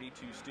my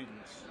 32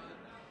 students,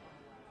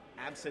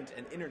 absent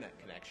an internet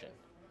connection,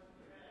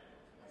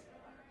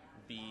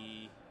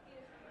 be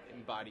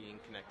embodying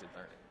connected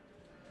learning?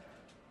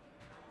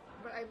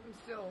 But I'm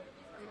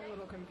a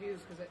little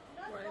confused because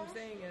what I'm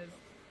saying is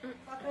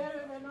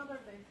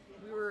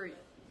we were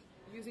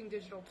using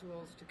digital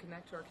tools to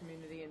connect to our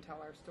community and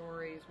tell our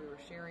stories. We were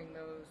sharing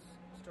those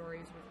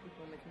stories with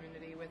people in the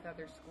community, with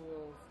other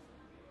schools.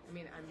 I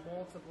mean, on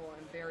multiple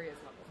and various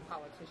levels,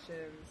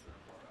 politicians.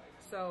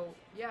 So,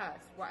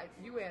 yes, why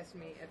you asked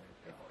me if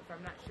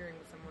I'm not sharing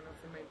with someone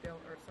else in my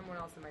building, or someone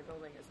else in my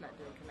building is not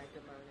doing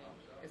connected learning,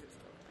 is it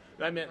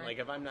still? I meant, right? like,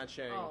 if I'm not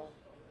sharing,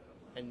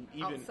 and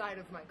even outside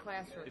of my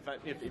classroom.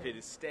 if it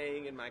is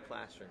staying in my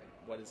classroom,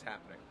 what is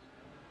happening?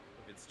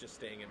 If it's just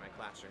staying in my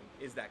classroom,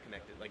 is that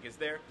connected? Like, is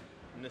there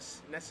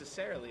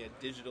necessarily a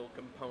digital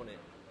component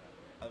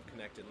of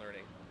connected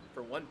learning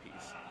for one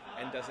piece?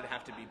 And does it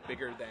have to be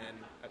bigger than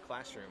a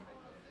classroom?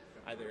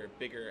 Either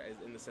bigger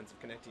as in the sense of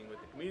connecting with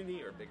the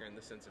community, or bigger in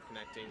the sense of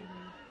connecting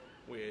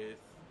with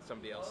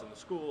somebody else in the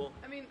school.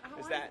 I mean,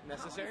 is that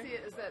necessary? How I see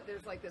it is that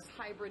there's like this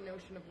hybrid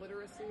notion of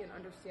literacy and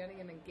understanding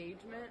and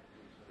engagement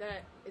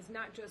that is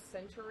not just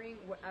centering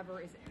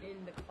whatever is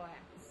in the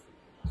class.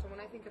 So when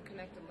I think of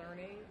connected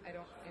learning,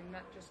 I'm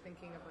not just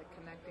thinking of like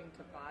connecting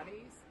to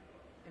bodies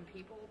and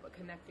people, but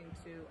connecting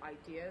to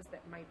ideas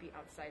that might be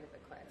outside of the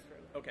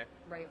classroom. Okay.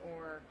 Right?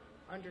 Or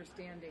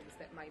understandings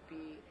that might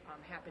be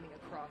happening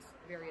across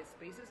various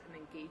spaces, and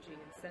engaging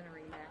and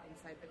centering that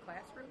inside the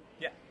classroom.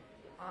 Yeah.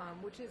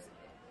 Which is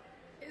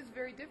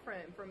very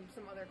different from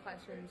some other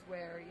classrooms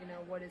where,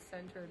 what is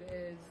centered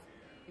is,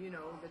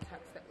 the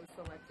text that was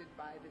selected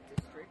by the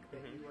district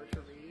that you were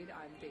to read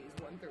on days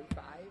 1 through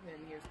 5,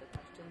 and here's the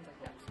questions, like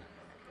that's not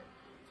connected.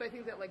 So I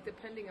think that, like,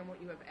 depending on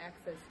what you have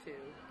access to,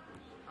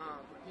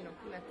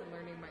 connected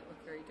learning might look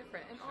very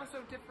different. And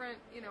also different,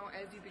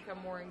 as you become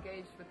more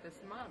engaged with this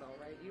model,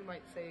 right? You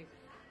might say,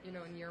 in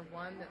year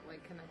 1 that,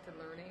 like, connected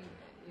learning,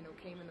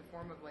 came in the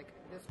form of, like,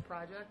 this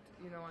project,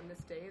 on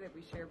this day that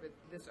we shared with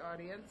this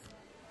audience.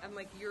 And,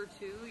 like, year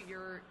 2,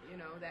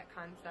 that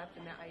concept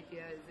and that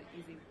idea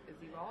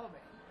is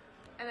evolving.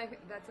 And I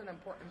think that's an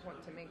important point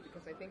to make,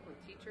 because I think with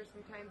teachers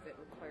sometimes it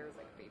requires,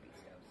 like, baby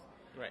steps.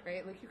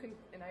 Right? Like, you can,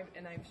 and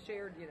I've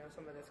shared,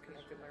 some of this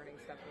connected learning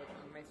stuff with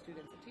my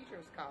students at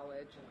Teachers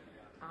College,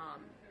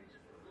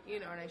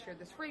 and I shared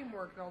this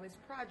framework and all these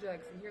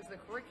projects, and here's the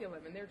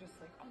curriculum, and they're just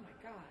like, oh my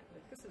God,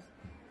 like, let's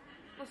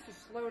just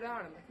slow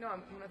down. I'm like, no,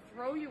 I'm going to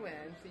throw you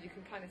in so you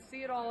can kind of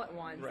see it all at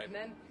once, right. And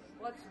then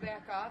let's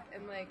back up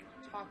and, like,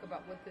 talk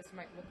about what this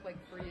might look like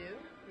for you,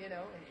 and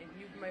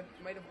you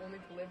might have only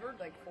delivered,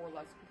 like, 4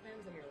 lesson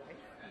plans in your life.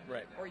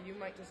 Right. Or you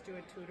might just do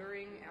a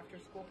tutoring after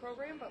school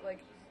program, but,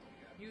 like,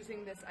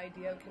 using this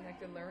idea of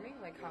connected learning,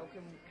 like, how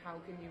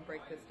can you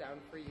break this down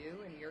for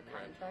you in your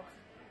context,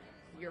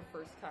 your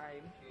first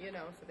time,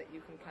 so that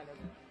you can kind of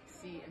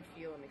see and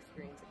feel and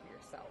experience it for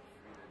yourself.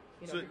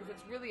 Because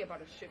it's really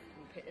about a shift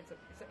it's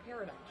a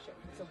paradigm shift.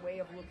 It's a way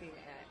of looking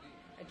at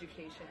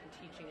education and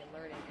teaching and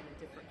learning in a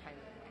different kind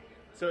of way.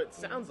 So it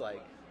sounds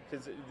like,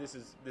 because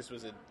this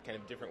was a kind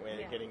of different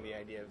way of getting the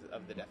idea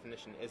of the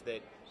definition, is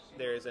that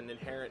there is an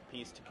inherent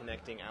piece to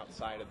connecting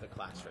outside of the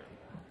classroom.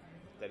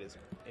 That is,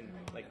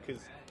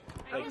 because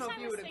I don't know if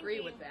you would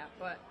agree with that,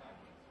 but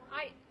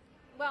I'm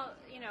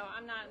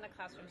not in the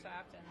classroom, so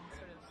I often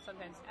sort of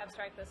sometimes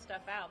abstract this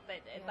stuff out. But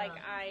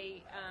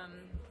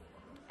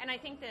and I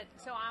think that,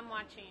 so I'm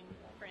watching,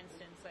 for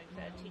instance, like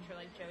a teacher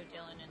like Joe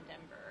Dillon in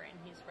Denver, and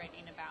he's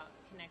writing about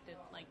connected,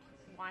 like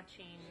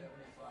watching.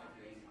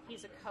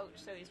 He's a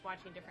coach, so he's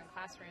watching different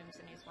classrooms,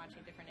 and he's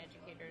watching different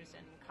educators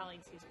and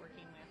colleagues he's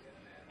working with.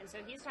 And so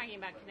he's talking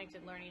about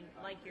connected learning,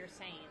 like you're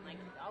saying, like,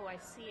 oh,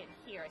 I see it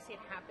here, I see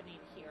it happening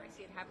here, I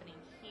see it happening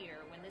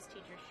here, when this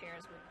teacher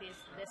shares with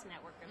this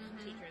network of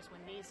teachers,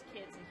 when these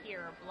kids in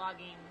here are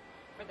blogging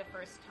for for the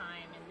first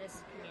time in this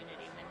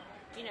community. When,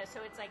 you know,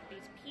 so it's like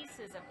these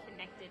pieces of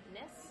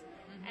connectedness.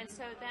 And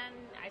so then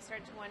I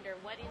started to wonder,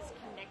 what is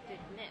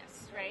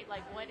connectedness, right?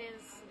 Like, what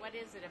is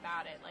it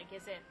about it? Like,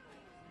 is it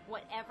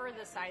whatever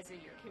the size of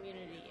your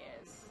community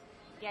is,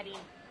 getting,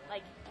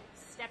 like,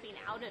 stepping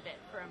out of it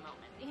for a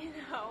moment, you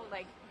know?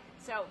 Like,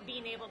 so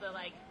being able to,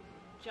 like,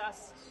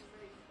 just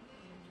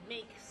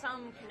make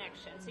some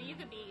connection. So you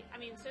could be, I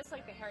mean, it's just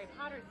like the Harry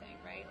Potter thing,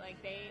 right?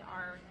 Like, they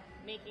are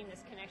making this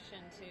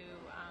connection to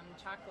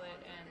chocolate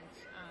and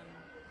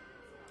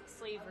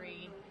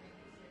slavery,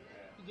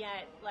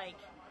 yet, like,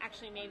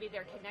 actually maybe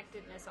their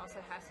connectedness also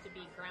has to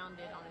be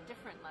grounded on a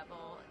different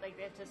level. Like,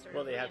 they have to sort of...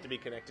 Well, they have to be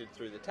connected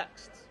through the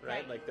texts,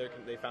 right? Like,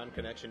 they found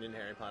connection in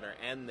Harry Potter,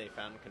 and they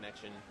found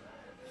connection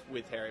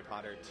with Harry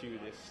Potter to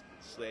this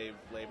slave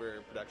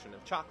labor production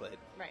of chocolate.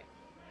 Right.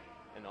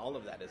 And all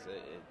of that is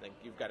like,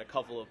 you've got a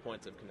couple of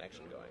points of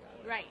connection going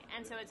on. Right,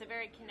 and so it's a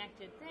very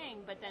connected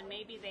thing, but then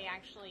maybe they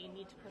actually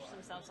need to push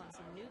themselves on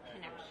some new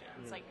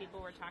connections. Like,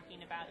 people were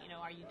talking about, you know,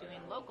 are you doing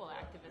local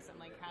activism?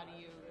 Like, how do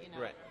you, you know...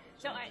 Right.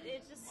 So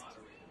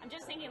I'm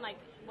just thinking, like,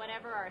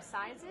 whatever our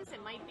size is,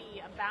 it might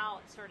be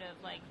about sort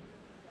of like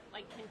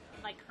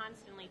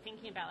constantly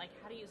thinking about, like,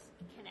 how do you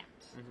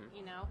connect,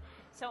 you know?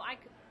 So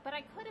but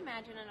I could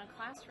imagine in a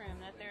classroom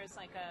that there's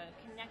like a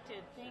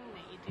connected thing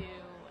that you do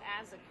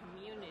as a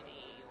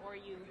community, or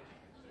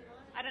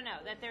I don't know,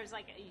 that there's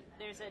like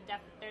there's a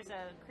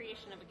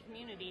creation of a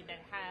community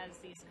that has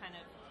these kind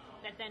of,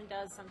 that then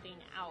does something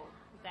out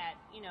that,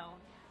 you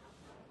know,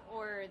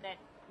 or that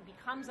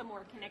becomes a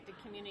more connected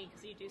community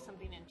because you do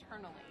something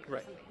internally, or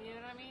right? Something, you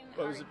know what I mean?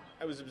 Well,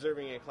 I was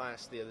observing a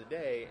class the other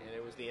day, and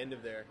it was the end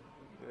of their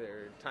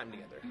time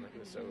together.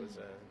 So it was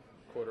a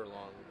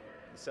quarter-long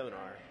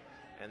seminar,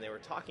 and they were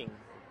talking,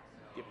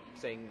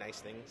 saying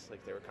nice things,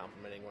 like they were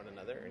complimenting one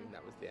another, and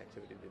that was the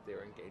activity that they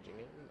were engaging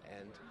in.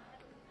 And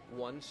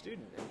one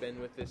student had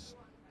been with this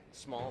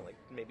small, like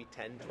maybe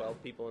 10,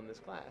 12 people in this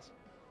class,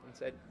 and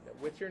said,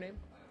 "What's your name?"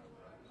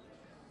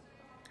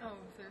 Oh,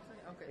 seriously?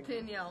 Okay.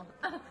 Danielle.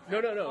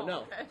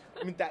 No. Okay.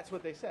 I mean, that's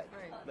what they said.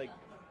 Right. Like,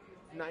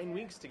 9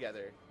 weeks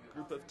together,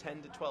 group of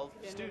 10 to 12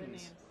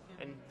 students,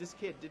 and this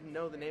kid didn't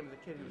know the name of the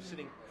kid who was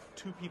sitting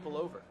 2 people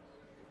over.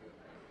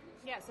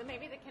 Yeah, so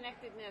maybe the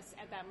connectedness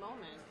at that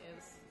moment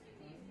is...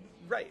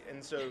 Right,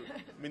 and so,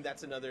 I mean,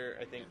 that's another,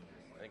 I think,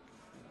 like,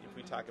 if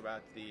we talk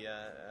about the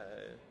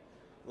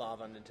law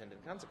of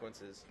unintended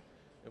consequences,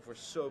 if we're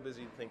so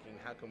busy thinking,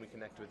 how can we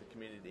connect with the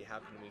community, how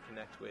can we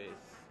connect with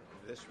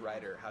this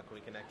writer, how can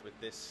we connect with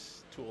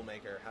this tool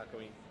maker, how can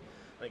we,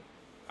 like,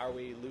 are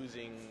we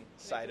losing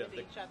sight of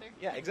each other?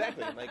 Yeah,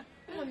 exactly. Like,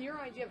 well, and your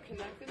idea of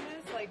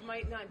connectedness, like,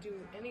 might not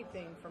do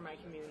anything for my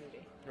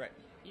community. right.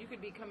 You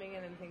could be coming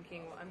in and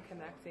thinking, well, I'm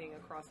connecting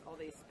across all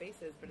these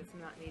spaces, but it's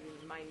not meeting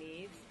my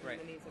needs and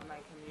the needs of my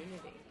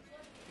community.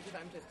 Because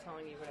I'm just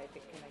telling you what I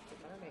think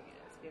connected learning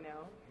is, you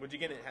know? Which,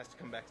 again, it has to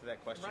come back to that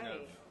question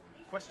of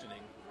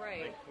questioning.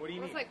 Right. Like, what do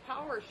you mean? It's like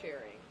power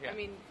sharing. Yeah. I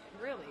mean,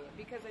 really,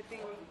 because I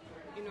think,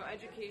 you know,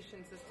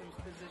 education systems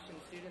position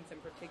students in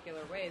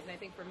particular ways. And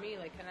I think for me,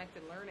 like,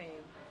 connected learning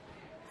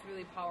is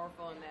really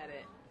powerful in that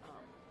it,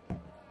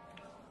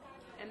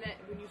 and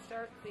that when you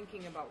start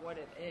thinking about what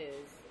it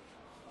is,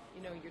 you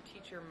know, your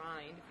teacher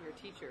mind, if you're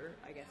a teacher,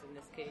 I guess in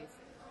this case,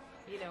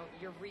 you know,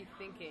 you're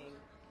rethinking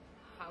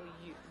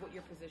what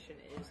your position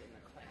is in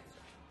the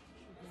classroom.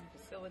 As a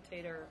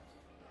facilitator,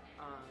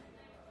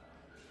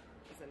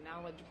 as a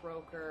knowledge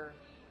broker,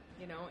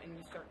 you know, and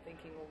you start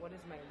thinking, well, what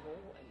is my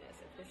role in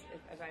this?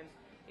 If I'm,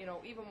 you know,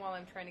 even while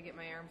I'm trying to get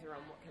my arms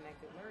around what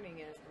connected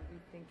learning is, I'm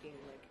rethinking,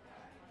 like,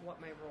 what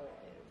my role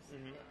is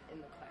in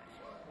the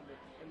classroom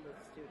and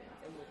with students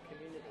and with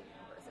community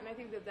members. And I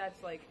think that that's,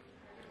 like,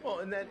 well,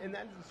 and that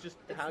is just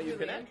how you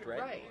really connect,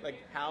 right?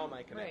 Like, how am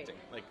I connecting?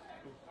 Like,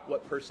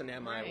 what person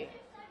am I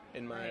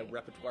in my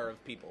repertoire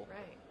of people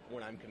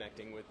when I'm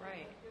connecting with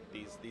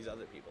these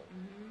other people?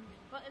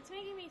 Well, it's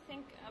making me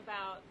think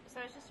about, so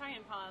I was just talking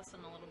to Paul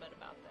Allison a little bit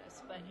about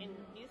this, but in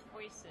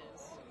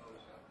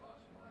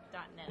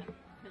youthvoices.net,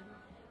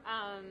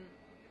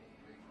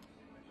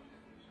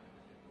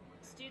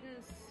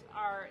 students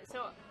are,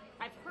 so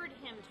I've heard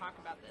him talk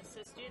about this,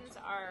 so students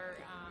are,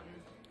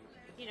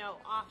 you know,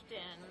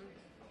 often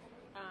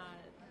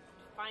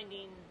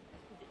finding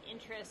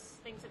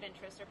things of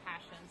interest or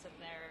passions of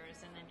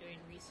theirs, and then doing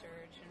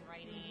research and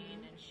writing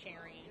and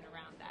sharing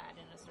around that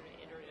in a sort of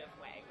iterative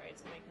way, right?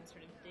 So they can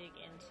sort of dig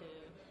into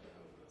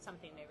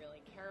something they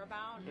really care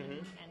about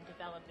and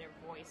develop their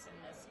voice in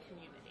this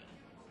community.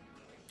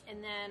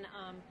 And then,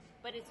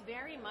 but it's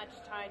very much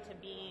tied to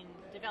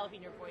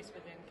developing your voice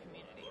within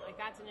community. Like,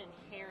 that's an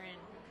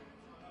inherent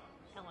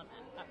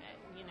element of it,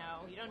 you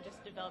know? You don't just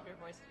develop your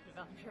voice to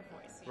develop your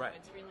voice. You know,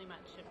 it's really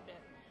much a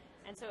bit.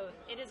 And so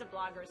it is a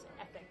blogger's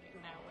ethic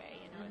in that way,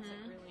 you know, it's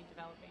like really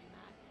developing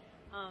that.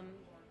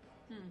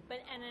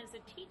 But, and as a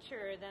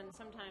teacher, then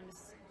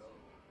sometimes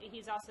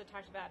he's also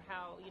talked about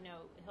how, you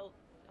know,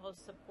 he'll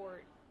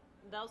support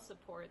they'll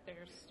support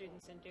their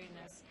students in doing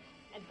this.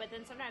 But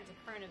then sometimes a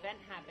current event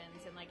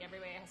happens, and like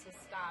everybody has to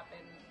stop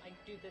and like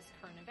do this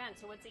current event.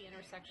 So what's the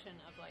intersection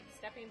of like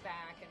stepping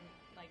back and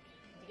like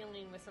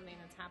dealing with something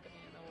that's happening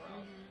in the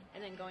world,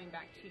 and then going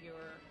back to your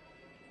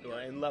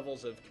and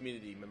levels of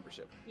community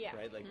membership. Yeah.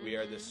 Right? Like we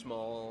are this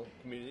small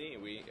community,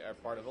 we are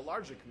part of a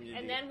larger community.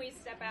 and then we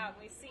step out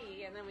and we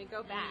see, and then we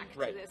go back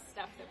Right. to this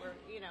stuff that we're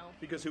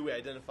because who we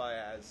identify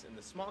as in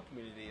the small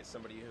community is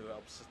somebody who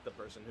helps the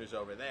person who's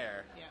over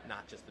there, Yeah.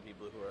 not just the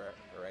people who are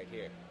right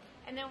here.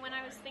 And then when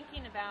I was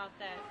thinking about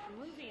that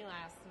movie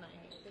last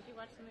night, did you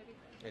watch the movie?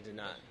 I did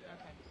not.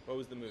 Okay. What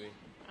was the movie?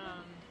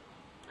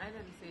 I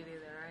didn't see it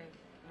either.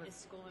 I Is was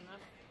School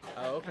Enough?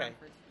 Oh, okay.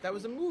 Conference. That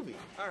was a movie.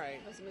 All right.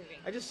 It was a movie.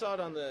 I just saw it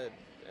on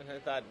and I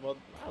thought, well,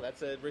 wow,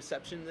 that's a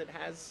reception that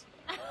has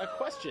a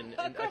question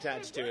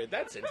attached to it.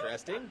 That's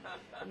interesting.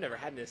 I've never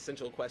had an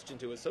essential question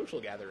to a social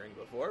gathering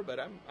before, but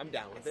I'm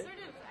down with it.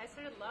 I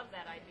sort of love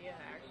that idea,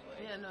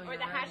 actually. Yeah, no, or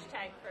you're the right.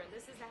 hashtag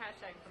this is the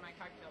hashtag for my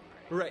cocktail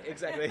party. Right,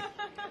 exactly.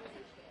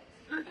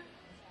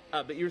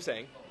 But you were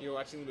saying you were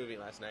watching the movie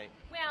last night.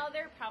 Well,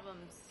 there are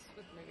problems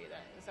with the movie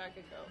so I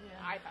could go. Yeah.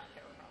 I thought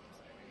there were problems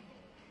with the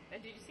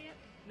movie. Did you see it?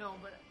 no,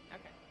 but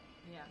Okay.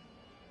 yeah.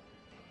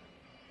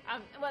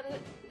 Well,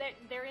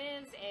 there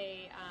is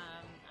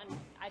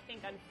I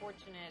think,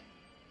 unfortunate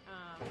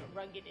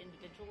rugged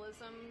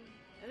individualism.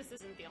 And this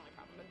isn't the only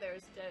problem, but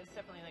there's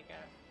definitely like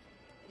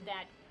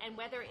that, and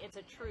whether it's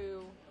a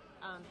true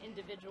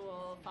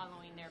individual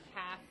following their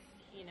path,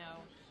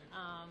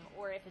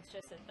 or if it's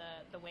just that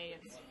the way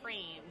it's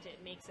framed,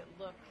 it makes it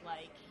look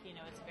like,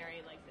 it's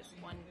very like this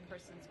one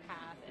person's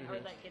path, or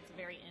like it's a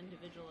very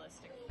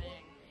individualistic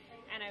thing.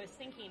 And I was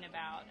thinking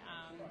about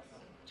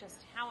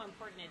just how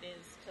important it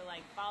is to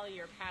like follow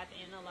your path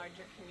in a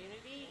larger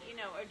community,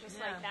 or just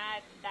like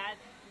that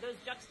those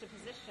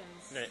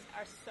juxtapositions Right.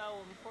 are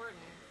so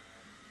important.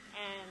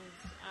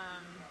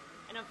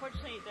 And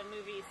unfortunately, the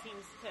movie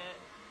seems to,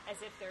 as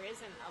if there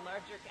isn't a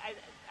larger. I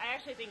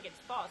actually think it's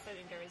false. I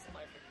think there is a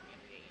larger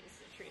community. Is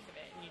the truth of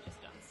it, and you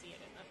just don't see it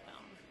in the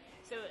film.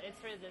 So it's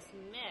sort of this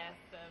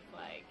myth of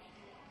like,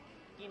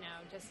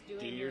 just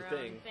doing Do your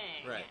own thing.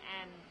 thing, Right.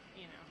 and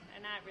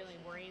and that really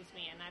worries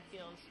me, and that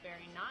feels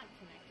very not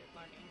connected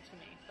learning to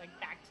me. Like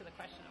back to the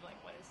question of like,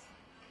 what is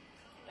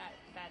that?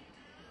 That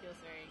feels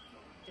very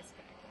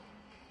disconnected.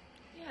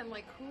 Yeah, and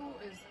like who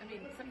is,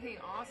 something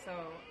also,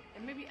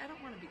 and maybe I don't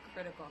want to be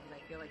critical because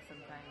I feel like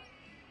sometimes,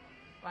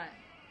 but,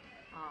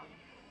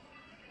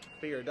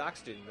 But you're a doc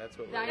student. That's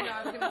what I know,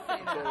 I was going to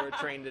say that's what that. we're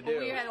trained to Well,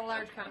 do. we had a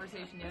large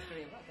conversation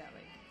yesterday about that,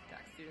 like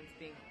doc students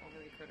being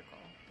overly critical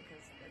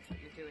because that's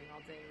what you're doing all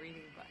day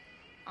reading, but,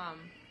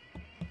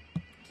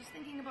 just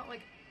thinking about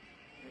like,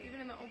 even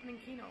in the opening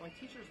keynote, like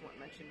teachers weren't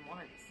mentioned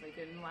once, like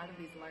in a lot of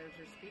these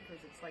larger speakers,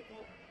 it's like,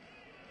 well,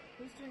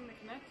 who's doing the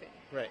connecting?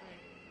 Right.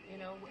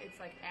 It's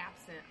like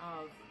absent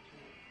of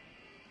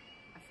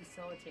a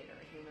facilitator,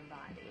 a human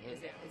body.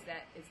 Is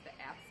the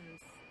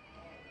absence,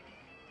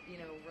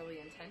 really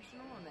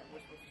intentional, and that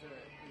we're supposed to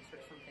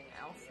insert something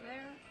else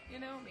there?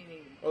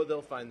 Meaning, Oh,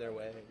 they'll find their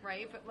way.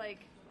 right? But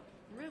like,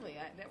 really,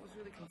 that was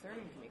really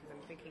concerning to me because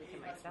I'm thinking to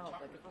myself,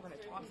 like, if we're going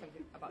to talk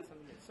about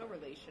something that's so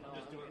relational,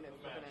 and if we're going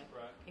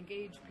to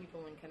engage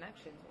people in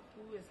connections,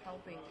 who is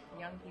helping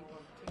young people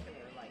in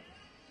particular, like,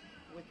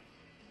 with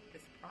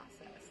this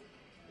process?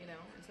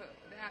 And so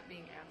that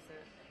being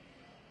absent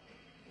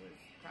was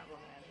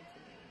problematic to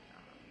me.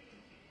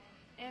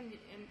 And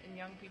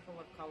young people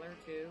of color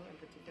too, in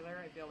particular,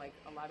 I feel like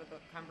a lot of the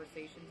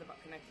conversations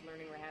about connected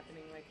learning were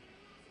happening like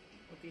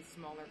with these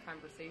smaller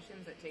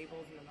conversations at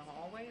tables and in the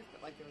hallways, but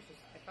like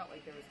I felt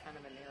like there was kind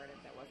of a narrative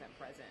that wasn't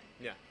present.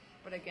 Yeah.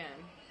 But again,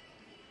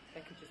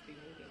 that could just be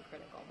me being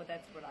critical, but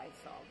that's what I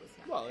saw was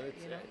not Well, there,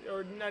 it's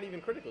or not even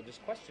critical,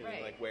 just questioning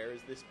Right. like where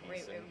is this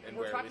piece Right, and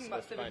we're where are we talking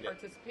about supposed to civic find it?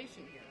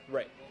 participation here.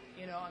 Right.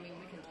 We can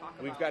talk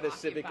about We've got a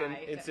civic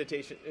Occupy,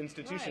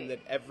 institution Right. that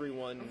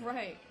everyone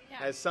right,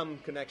 has some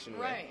connection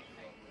right.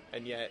 with,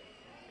 and yet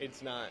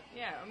it's not.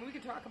 Yeah, we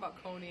could talk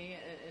about Coney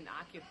and the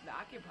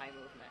Occupy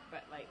movement,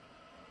 but like,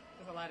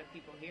 there's a lot of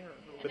people here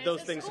who. But there's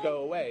those a things school- go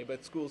away.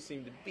 But schools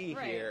seem to be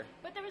Right. here.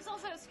 But there was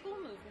also a school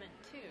movement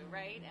too,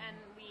 right?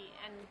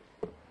 And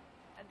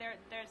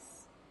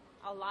there's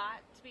a lot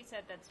to be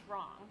said that's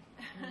wrong,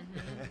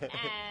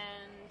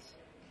 and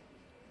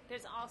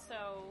there's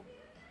also,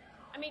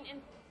 and I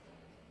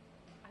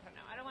don't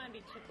know. I don't want to be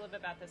too glib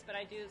about this, but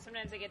I do.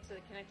 Sometimes I get to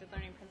the connected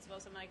learning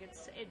principles. I'm like,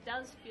 it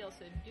does feel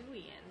so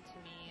Deweyan to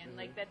me, and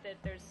like that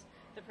there's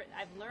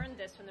I've learned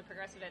this from the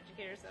progressive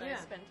educators that I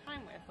spend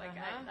time with.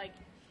 Like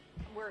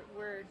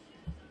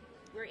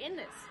we're in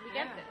this. We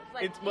get this.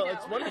 Like,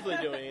 It's wonderfully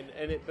Dewey,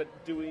 but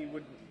Dewey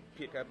would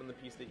pick up on the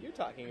piece that you're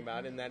talking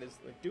about, and that is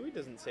like Dewey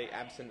doesn't say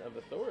absent of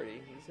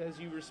authority. He says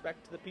you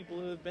respect the people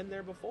who have been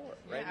there before,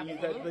 right? Yeah, And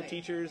absolutely. the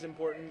teacher is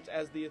important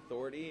as the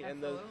authority,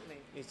 Absolutely. and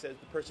he says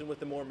the person with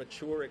the more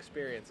mature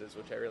experiences,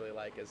 which I really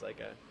like, is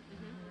like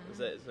is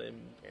a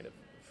kind of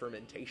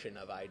fermentation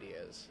of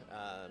ideas.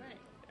 Right.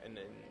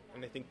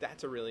 and I think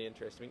that's a really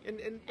interesting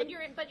And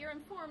you're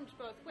informed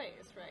both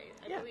ways, right?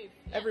 I believe.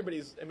 Yeah.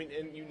 Everybody's. I mean,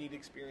 and you need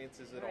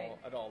experiences at Right.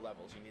 all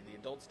levels. You need the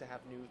adults to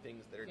have new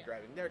things that are Yeah.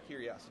 driving their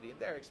curiosity and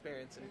their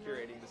experience, and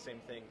curating the same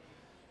thing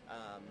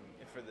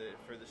for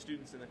the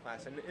students in the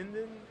class. And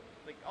then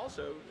like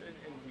also,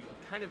 and we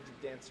kind of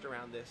danced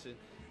around this. And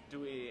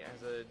Dewey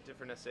has a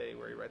different essay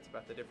where he writes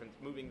about the difference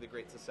moving the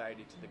great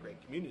society to the great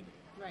community.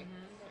 Right.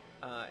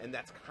 And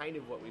that's kind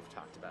of what we've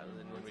talked about. And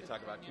then when we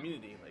talk about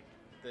community, like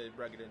the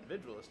rugged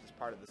individualist is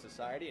part of the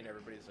society, and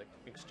everybody's like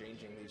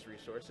exchanging these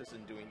resources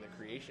and doing the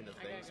creation of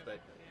things.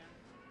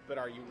 But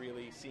are you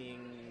really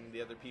seeing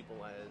the other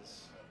people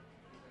as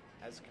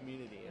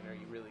community, and are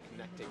you really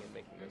connecting and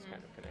making those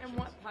kind of connections? And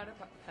what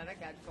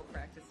pedagogical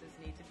practices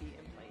need to be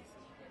in place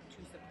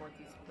to support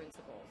these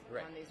principles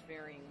Right. on these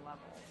varying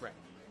levels? Right.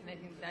 And I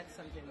think that's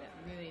something that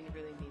really,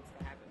 really needs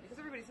to happen, because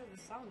everybody says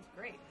this sounds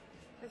great.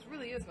 This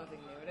really is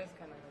nothing new. It is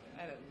kind of like,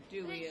 I don't know,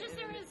 Dewey. It's just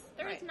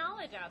there is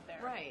knowledge out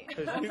there. Right.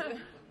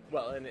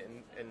 Well, and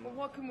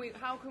Well,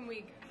 how can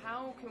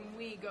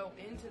we go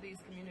into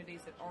these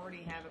communities that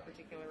already have a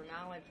particular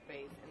knowledge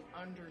base and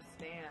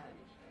understand,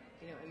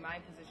 in my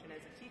position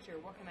as a teacher,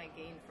 what can I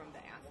gain from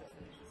the assets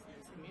in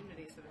this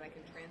community so that I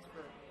can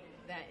transfer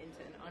that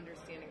into an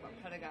understanding about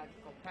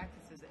pedagogical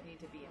practices that need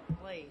to be in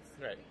place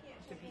Right.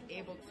 to be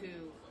able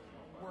to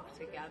work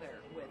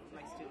together with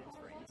my students,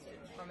 for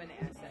instance, from an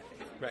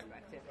asset-based Right.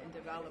 perspective, and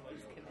develop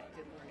these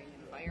connected learning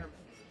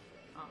environments.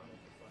 I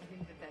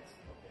think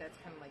that's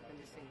kind of like the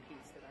missing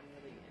piece that I'm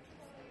really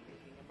interested in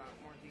thinking about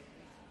more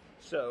deeply.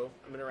 So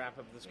I'm going to wrap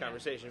up this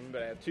conversation,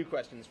 but I have two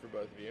questions for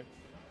both of you.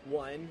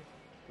 One,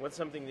 what's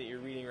something that you're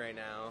reading right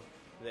now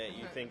that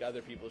you think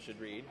other people should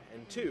read?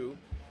 And two,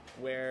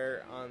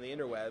 where on the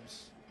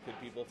interwebs could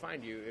people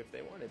find you if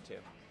they wanted to?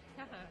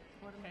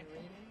 What am I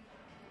reading?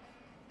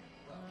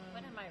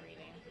 What am I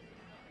reading?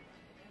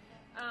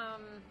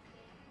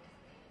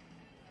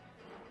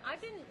 I've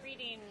been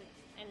reading,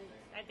 and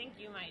I think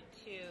you might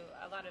too,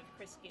 a lot of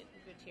Chris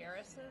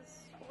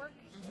Gutierrez's work.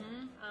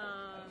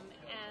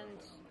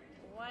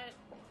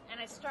 And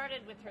I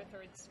started with her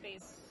third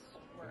space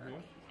work,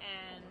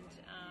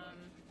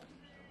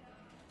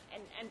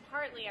 and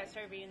partly I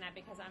started reading that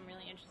because I'm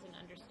really interested in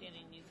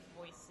understanding youth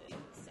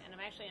voices, and I'm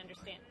actually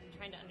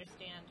trying to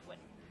understand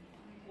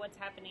what's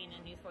happening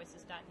in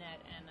youthvoices.net,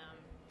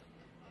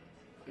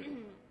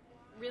 and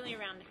really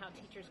around how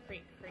teachers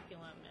create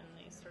curriculum and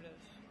these sort of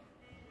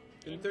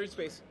In third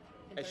space,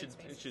 in I third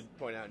space. should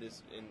point out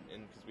is, and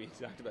because we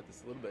talked about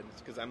this a little bit,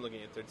 because I'm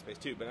looking at third space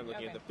too, but I'm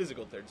looking at the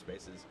physical third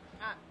spaces,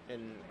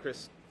 and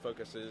Chris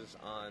focuses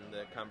on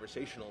the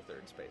conversational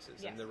third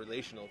spaces and the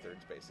relational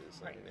third spaces,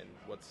 Right. and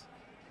what's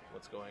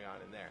going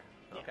on in there.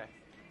 Yeah. Okay.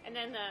 And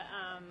then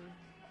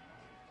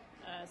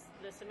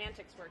the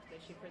semantics work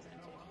that she presented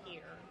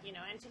here,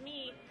 and to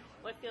me,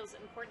 what feels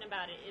important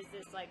about it is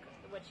this, like,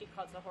 what she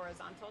calls the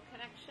horizontal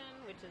connection,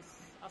 which is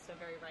also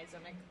very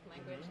rhizomic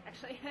language,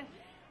 actually.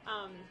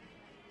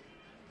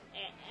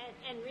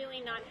 And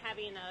really not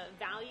having a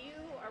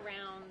value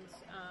around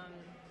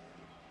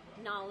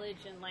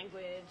knowledge and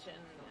language,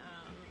 and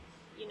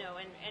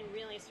and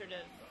really sort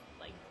of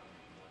like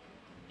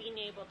being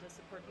able to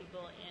support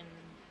people in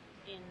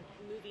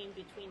moving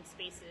between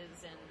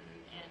spaces and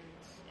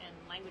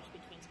language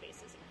between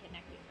spaces and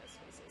connecting those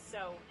spaces.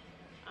 So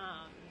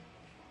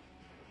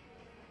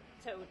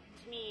to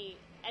me,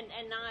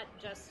 and not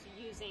just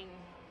using,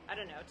 I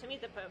don't know, to me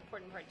the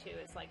important part too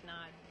is like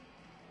not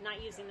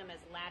using them as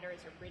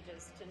ladders or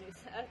bridges to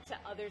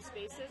other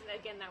spaces.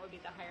 Again, that would be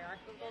the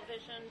hierarchical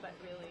vision, but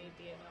really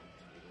being able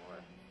to be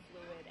more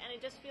fluid. And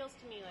it just feels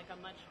to me like a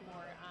much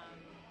more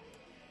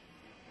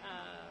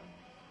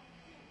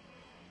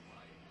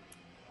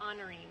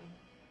honoring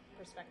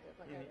perspective.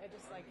 Like I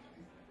just like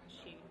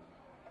she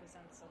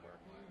presents the work.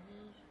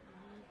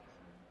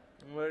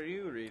 What are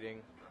you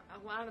reading? A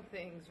lot of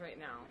things right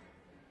now.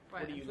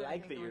 What do you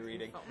like that you're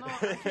reading? No,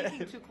 I'm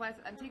taking two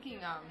classes. I'm taking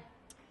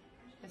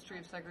history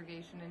of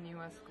segregation in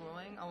U.S.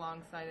 schooling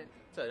alongside it.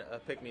 It's a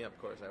pick-me-up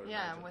course, I would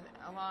imagine.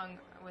 along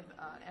with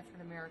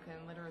African American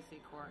literacy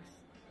course,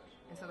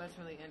 and so that's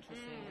really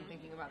interesting. And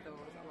thinking about those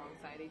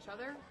alongside each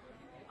other.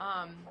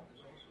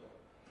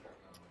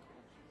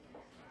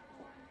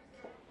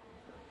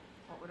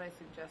 What would I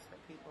suggest that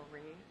people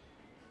read?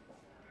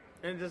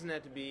 And it doesn't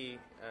have to be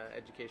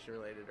education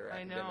related or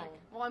I academic. know.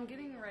 Well, I'm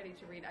getting ready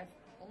to read. I've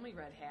only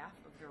read half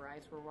of Your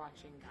Eyes Were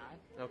Watching God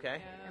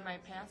Okay. in my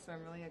past, so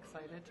I'm really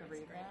excited to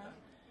read that.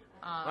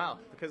 Wow,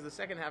 because the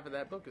second half of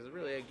that book is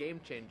really a game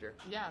changer.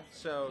 Yes.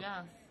 So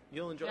yes.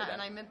 you'll enjoy Yeah, that.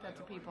 and I meant that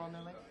to people, and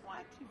they're like,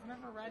 "What? You've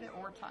never read it,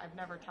 or I've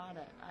never taught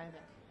it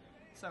either."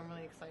 So I'm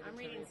really excited. I'm to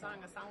reading read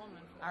Song that. of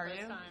Solomon for the Are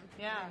first you? time.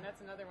 Yeah. And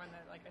that's another one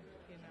that, like,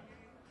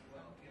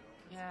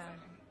 Yeah.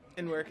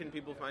 And where can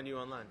people find you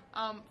online?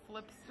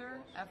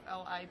 Flipster,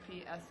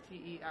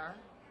 Flipster,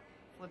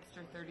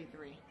 Flipster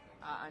 33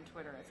 on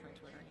Twitter. That's my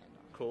Twitter handle.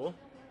 Cool.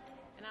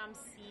 And I'm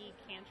C.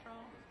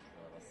 Cantrill. It's a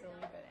little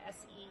silly, but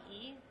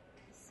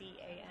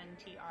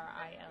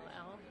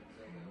SEECANTRILL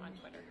on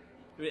Twitter.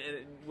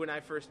 When I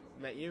first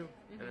met you,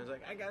 and I was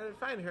like, I gotta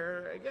find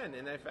her again,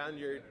 and I found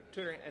your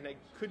Twitter, and I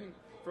couldn't.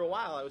 For a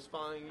while, I was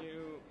following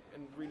you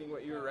and reading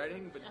what you were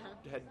writing, but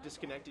had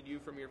disconnected you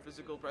from your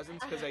physical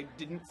presence because I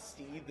didn't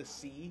see the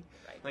C.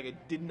 Right. Like, I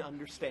didn't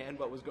understand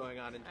what was going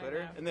on in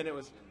Twitter. And then it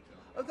was,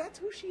 oh, that's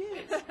who she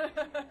is.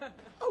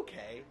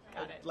 Okay.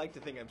 Got I'd it. like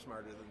to think I'm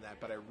smarter than that,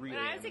 but I really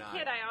When I am was a not.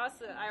 kid, I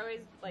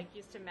always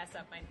used to mess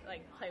up my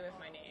play with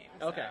my name.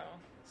 Okay.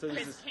 So this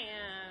Chris is-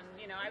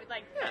 Can, I would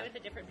play with the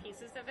different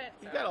pieces of it.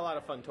 You've so got a lot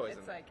of fun toys in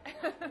It's there.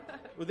 like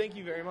Well, thank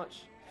you very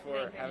much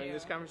for Thank having you.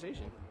 this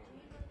conversation.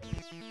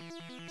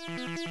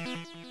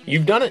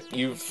 You've done it.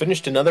 You've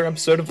finished another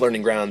episode of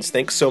Learning Grounds.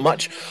 Thanks so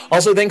much.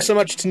 Also, thanks so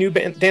much to New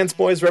Dance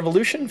Boys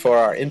Revolution for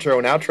our intro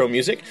and outro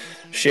music,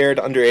 shared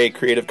under a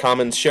Creative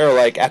Commons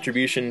Share-alike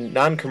Attribution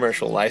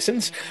Non-Commercial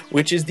license,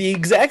 which is the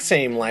exact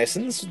same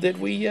license that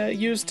we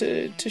use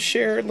to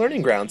share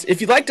Learning Grounds.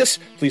 If you liked us,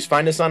 please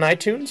find us on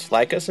iTunes,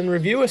 like us, and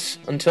review us.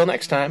 Until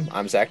next time,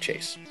 I'm Zach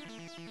Chase.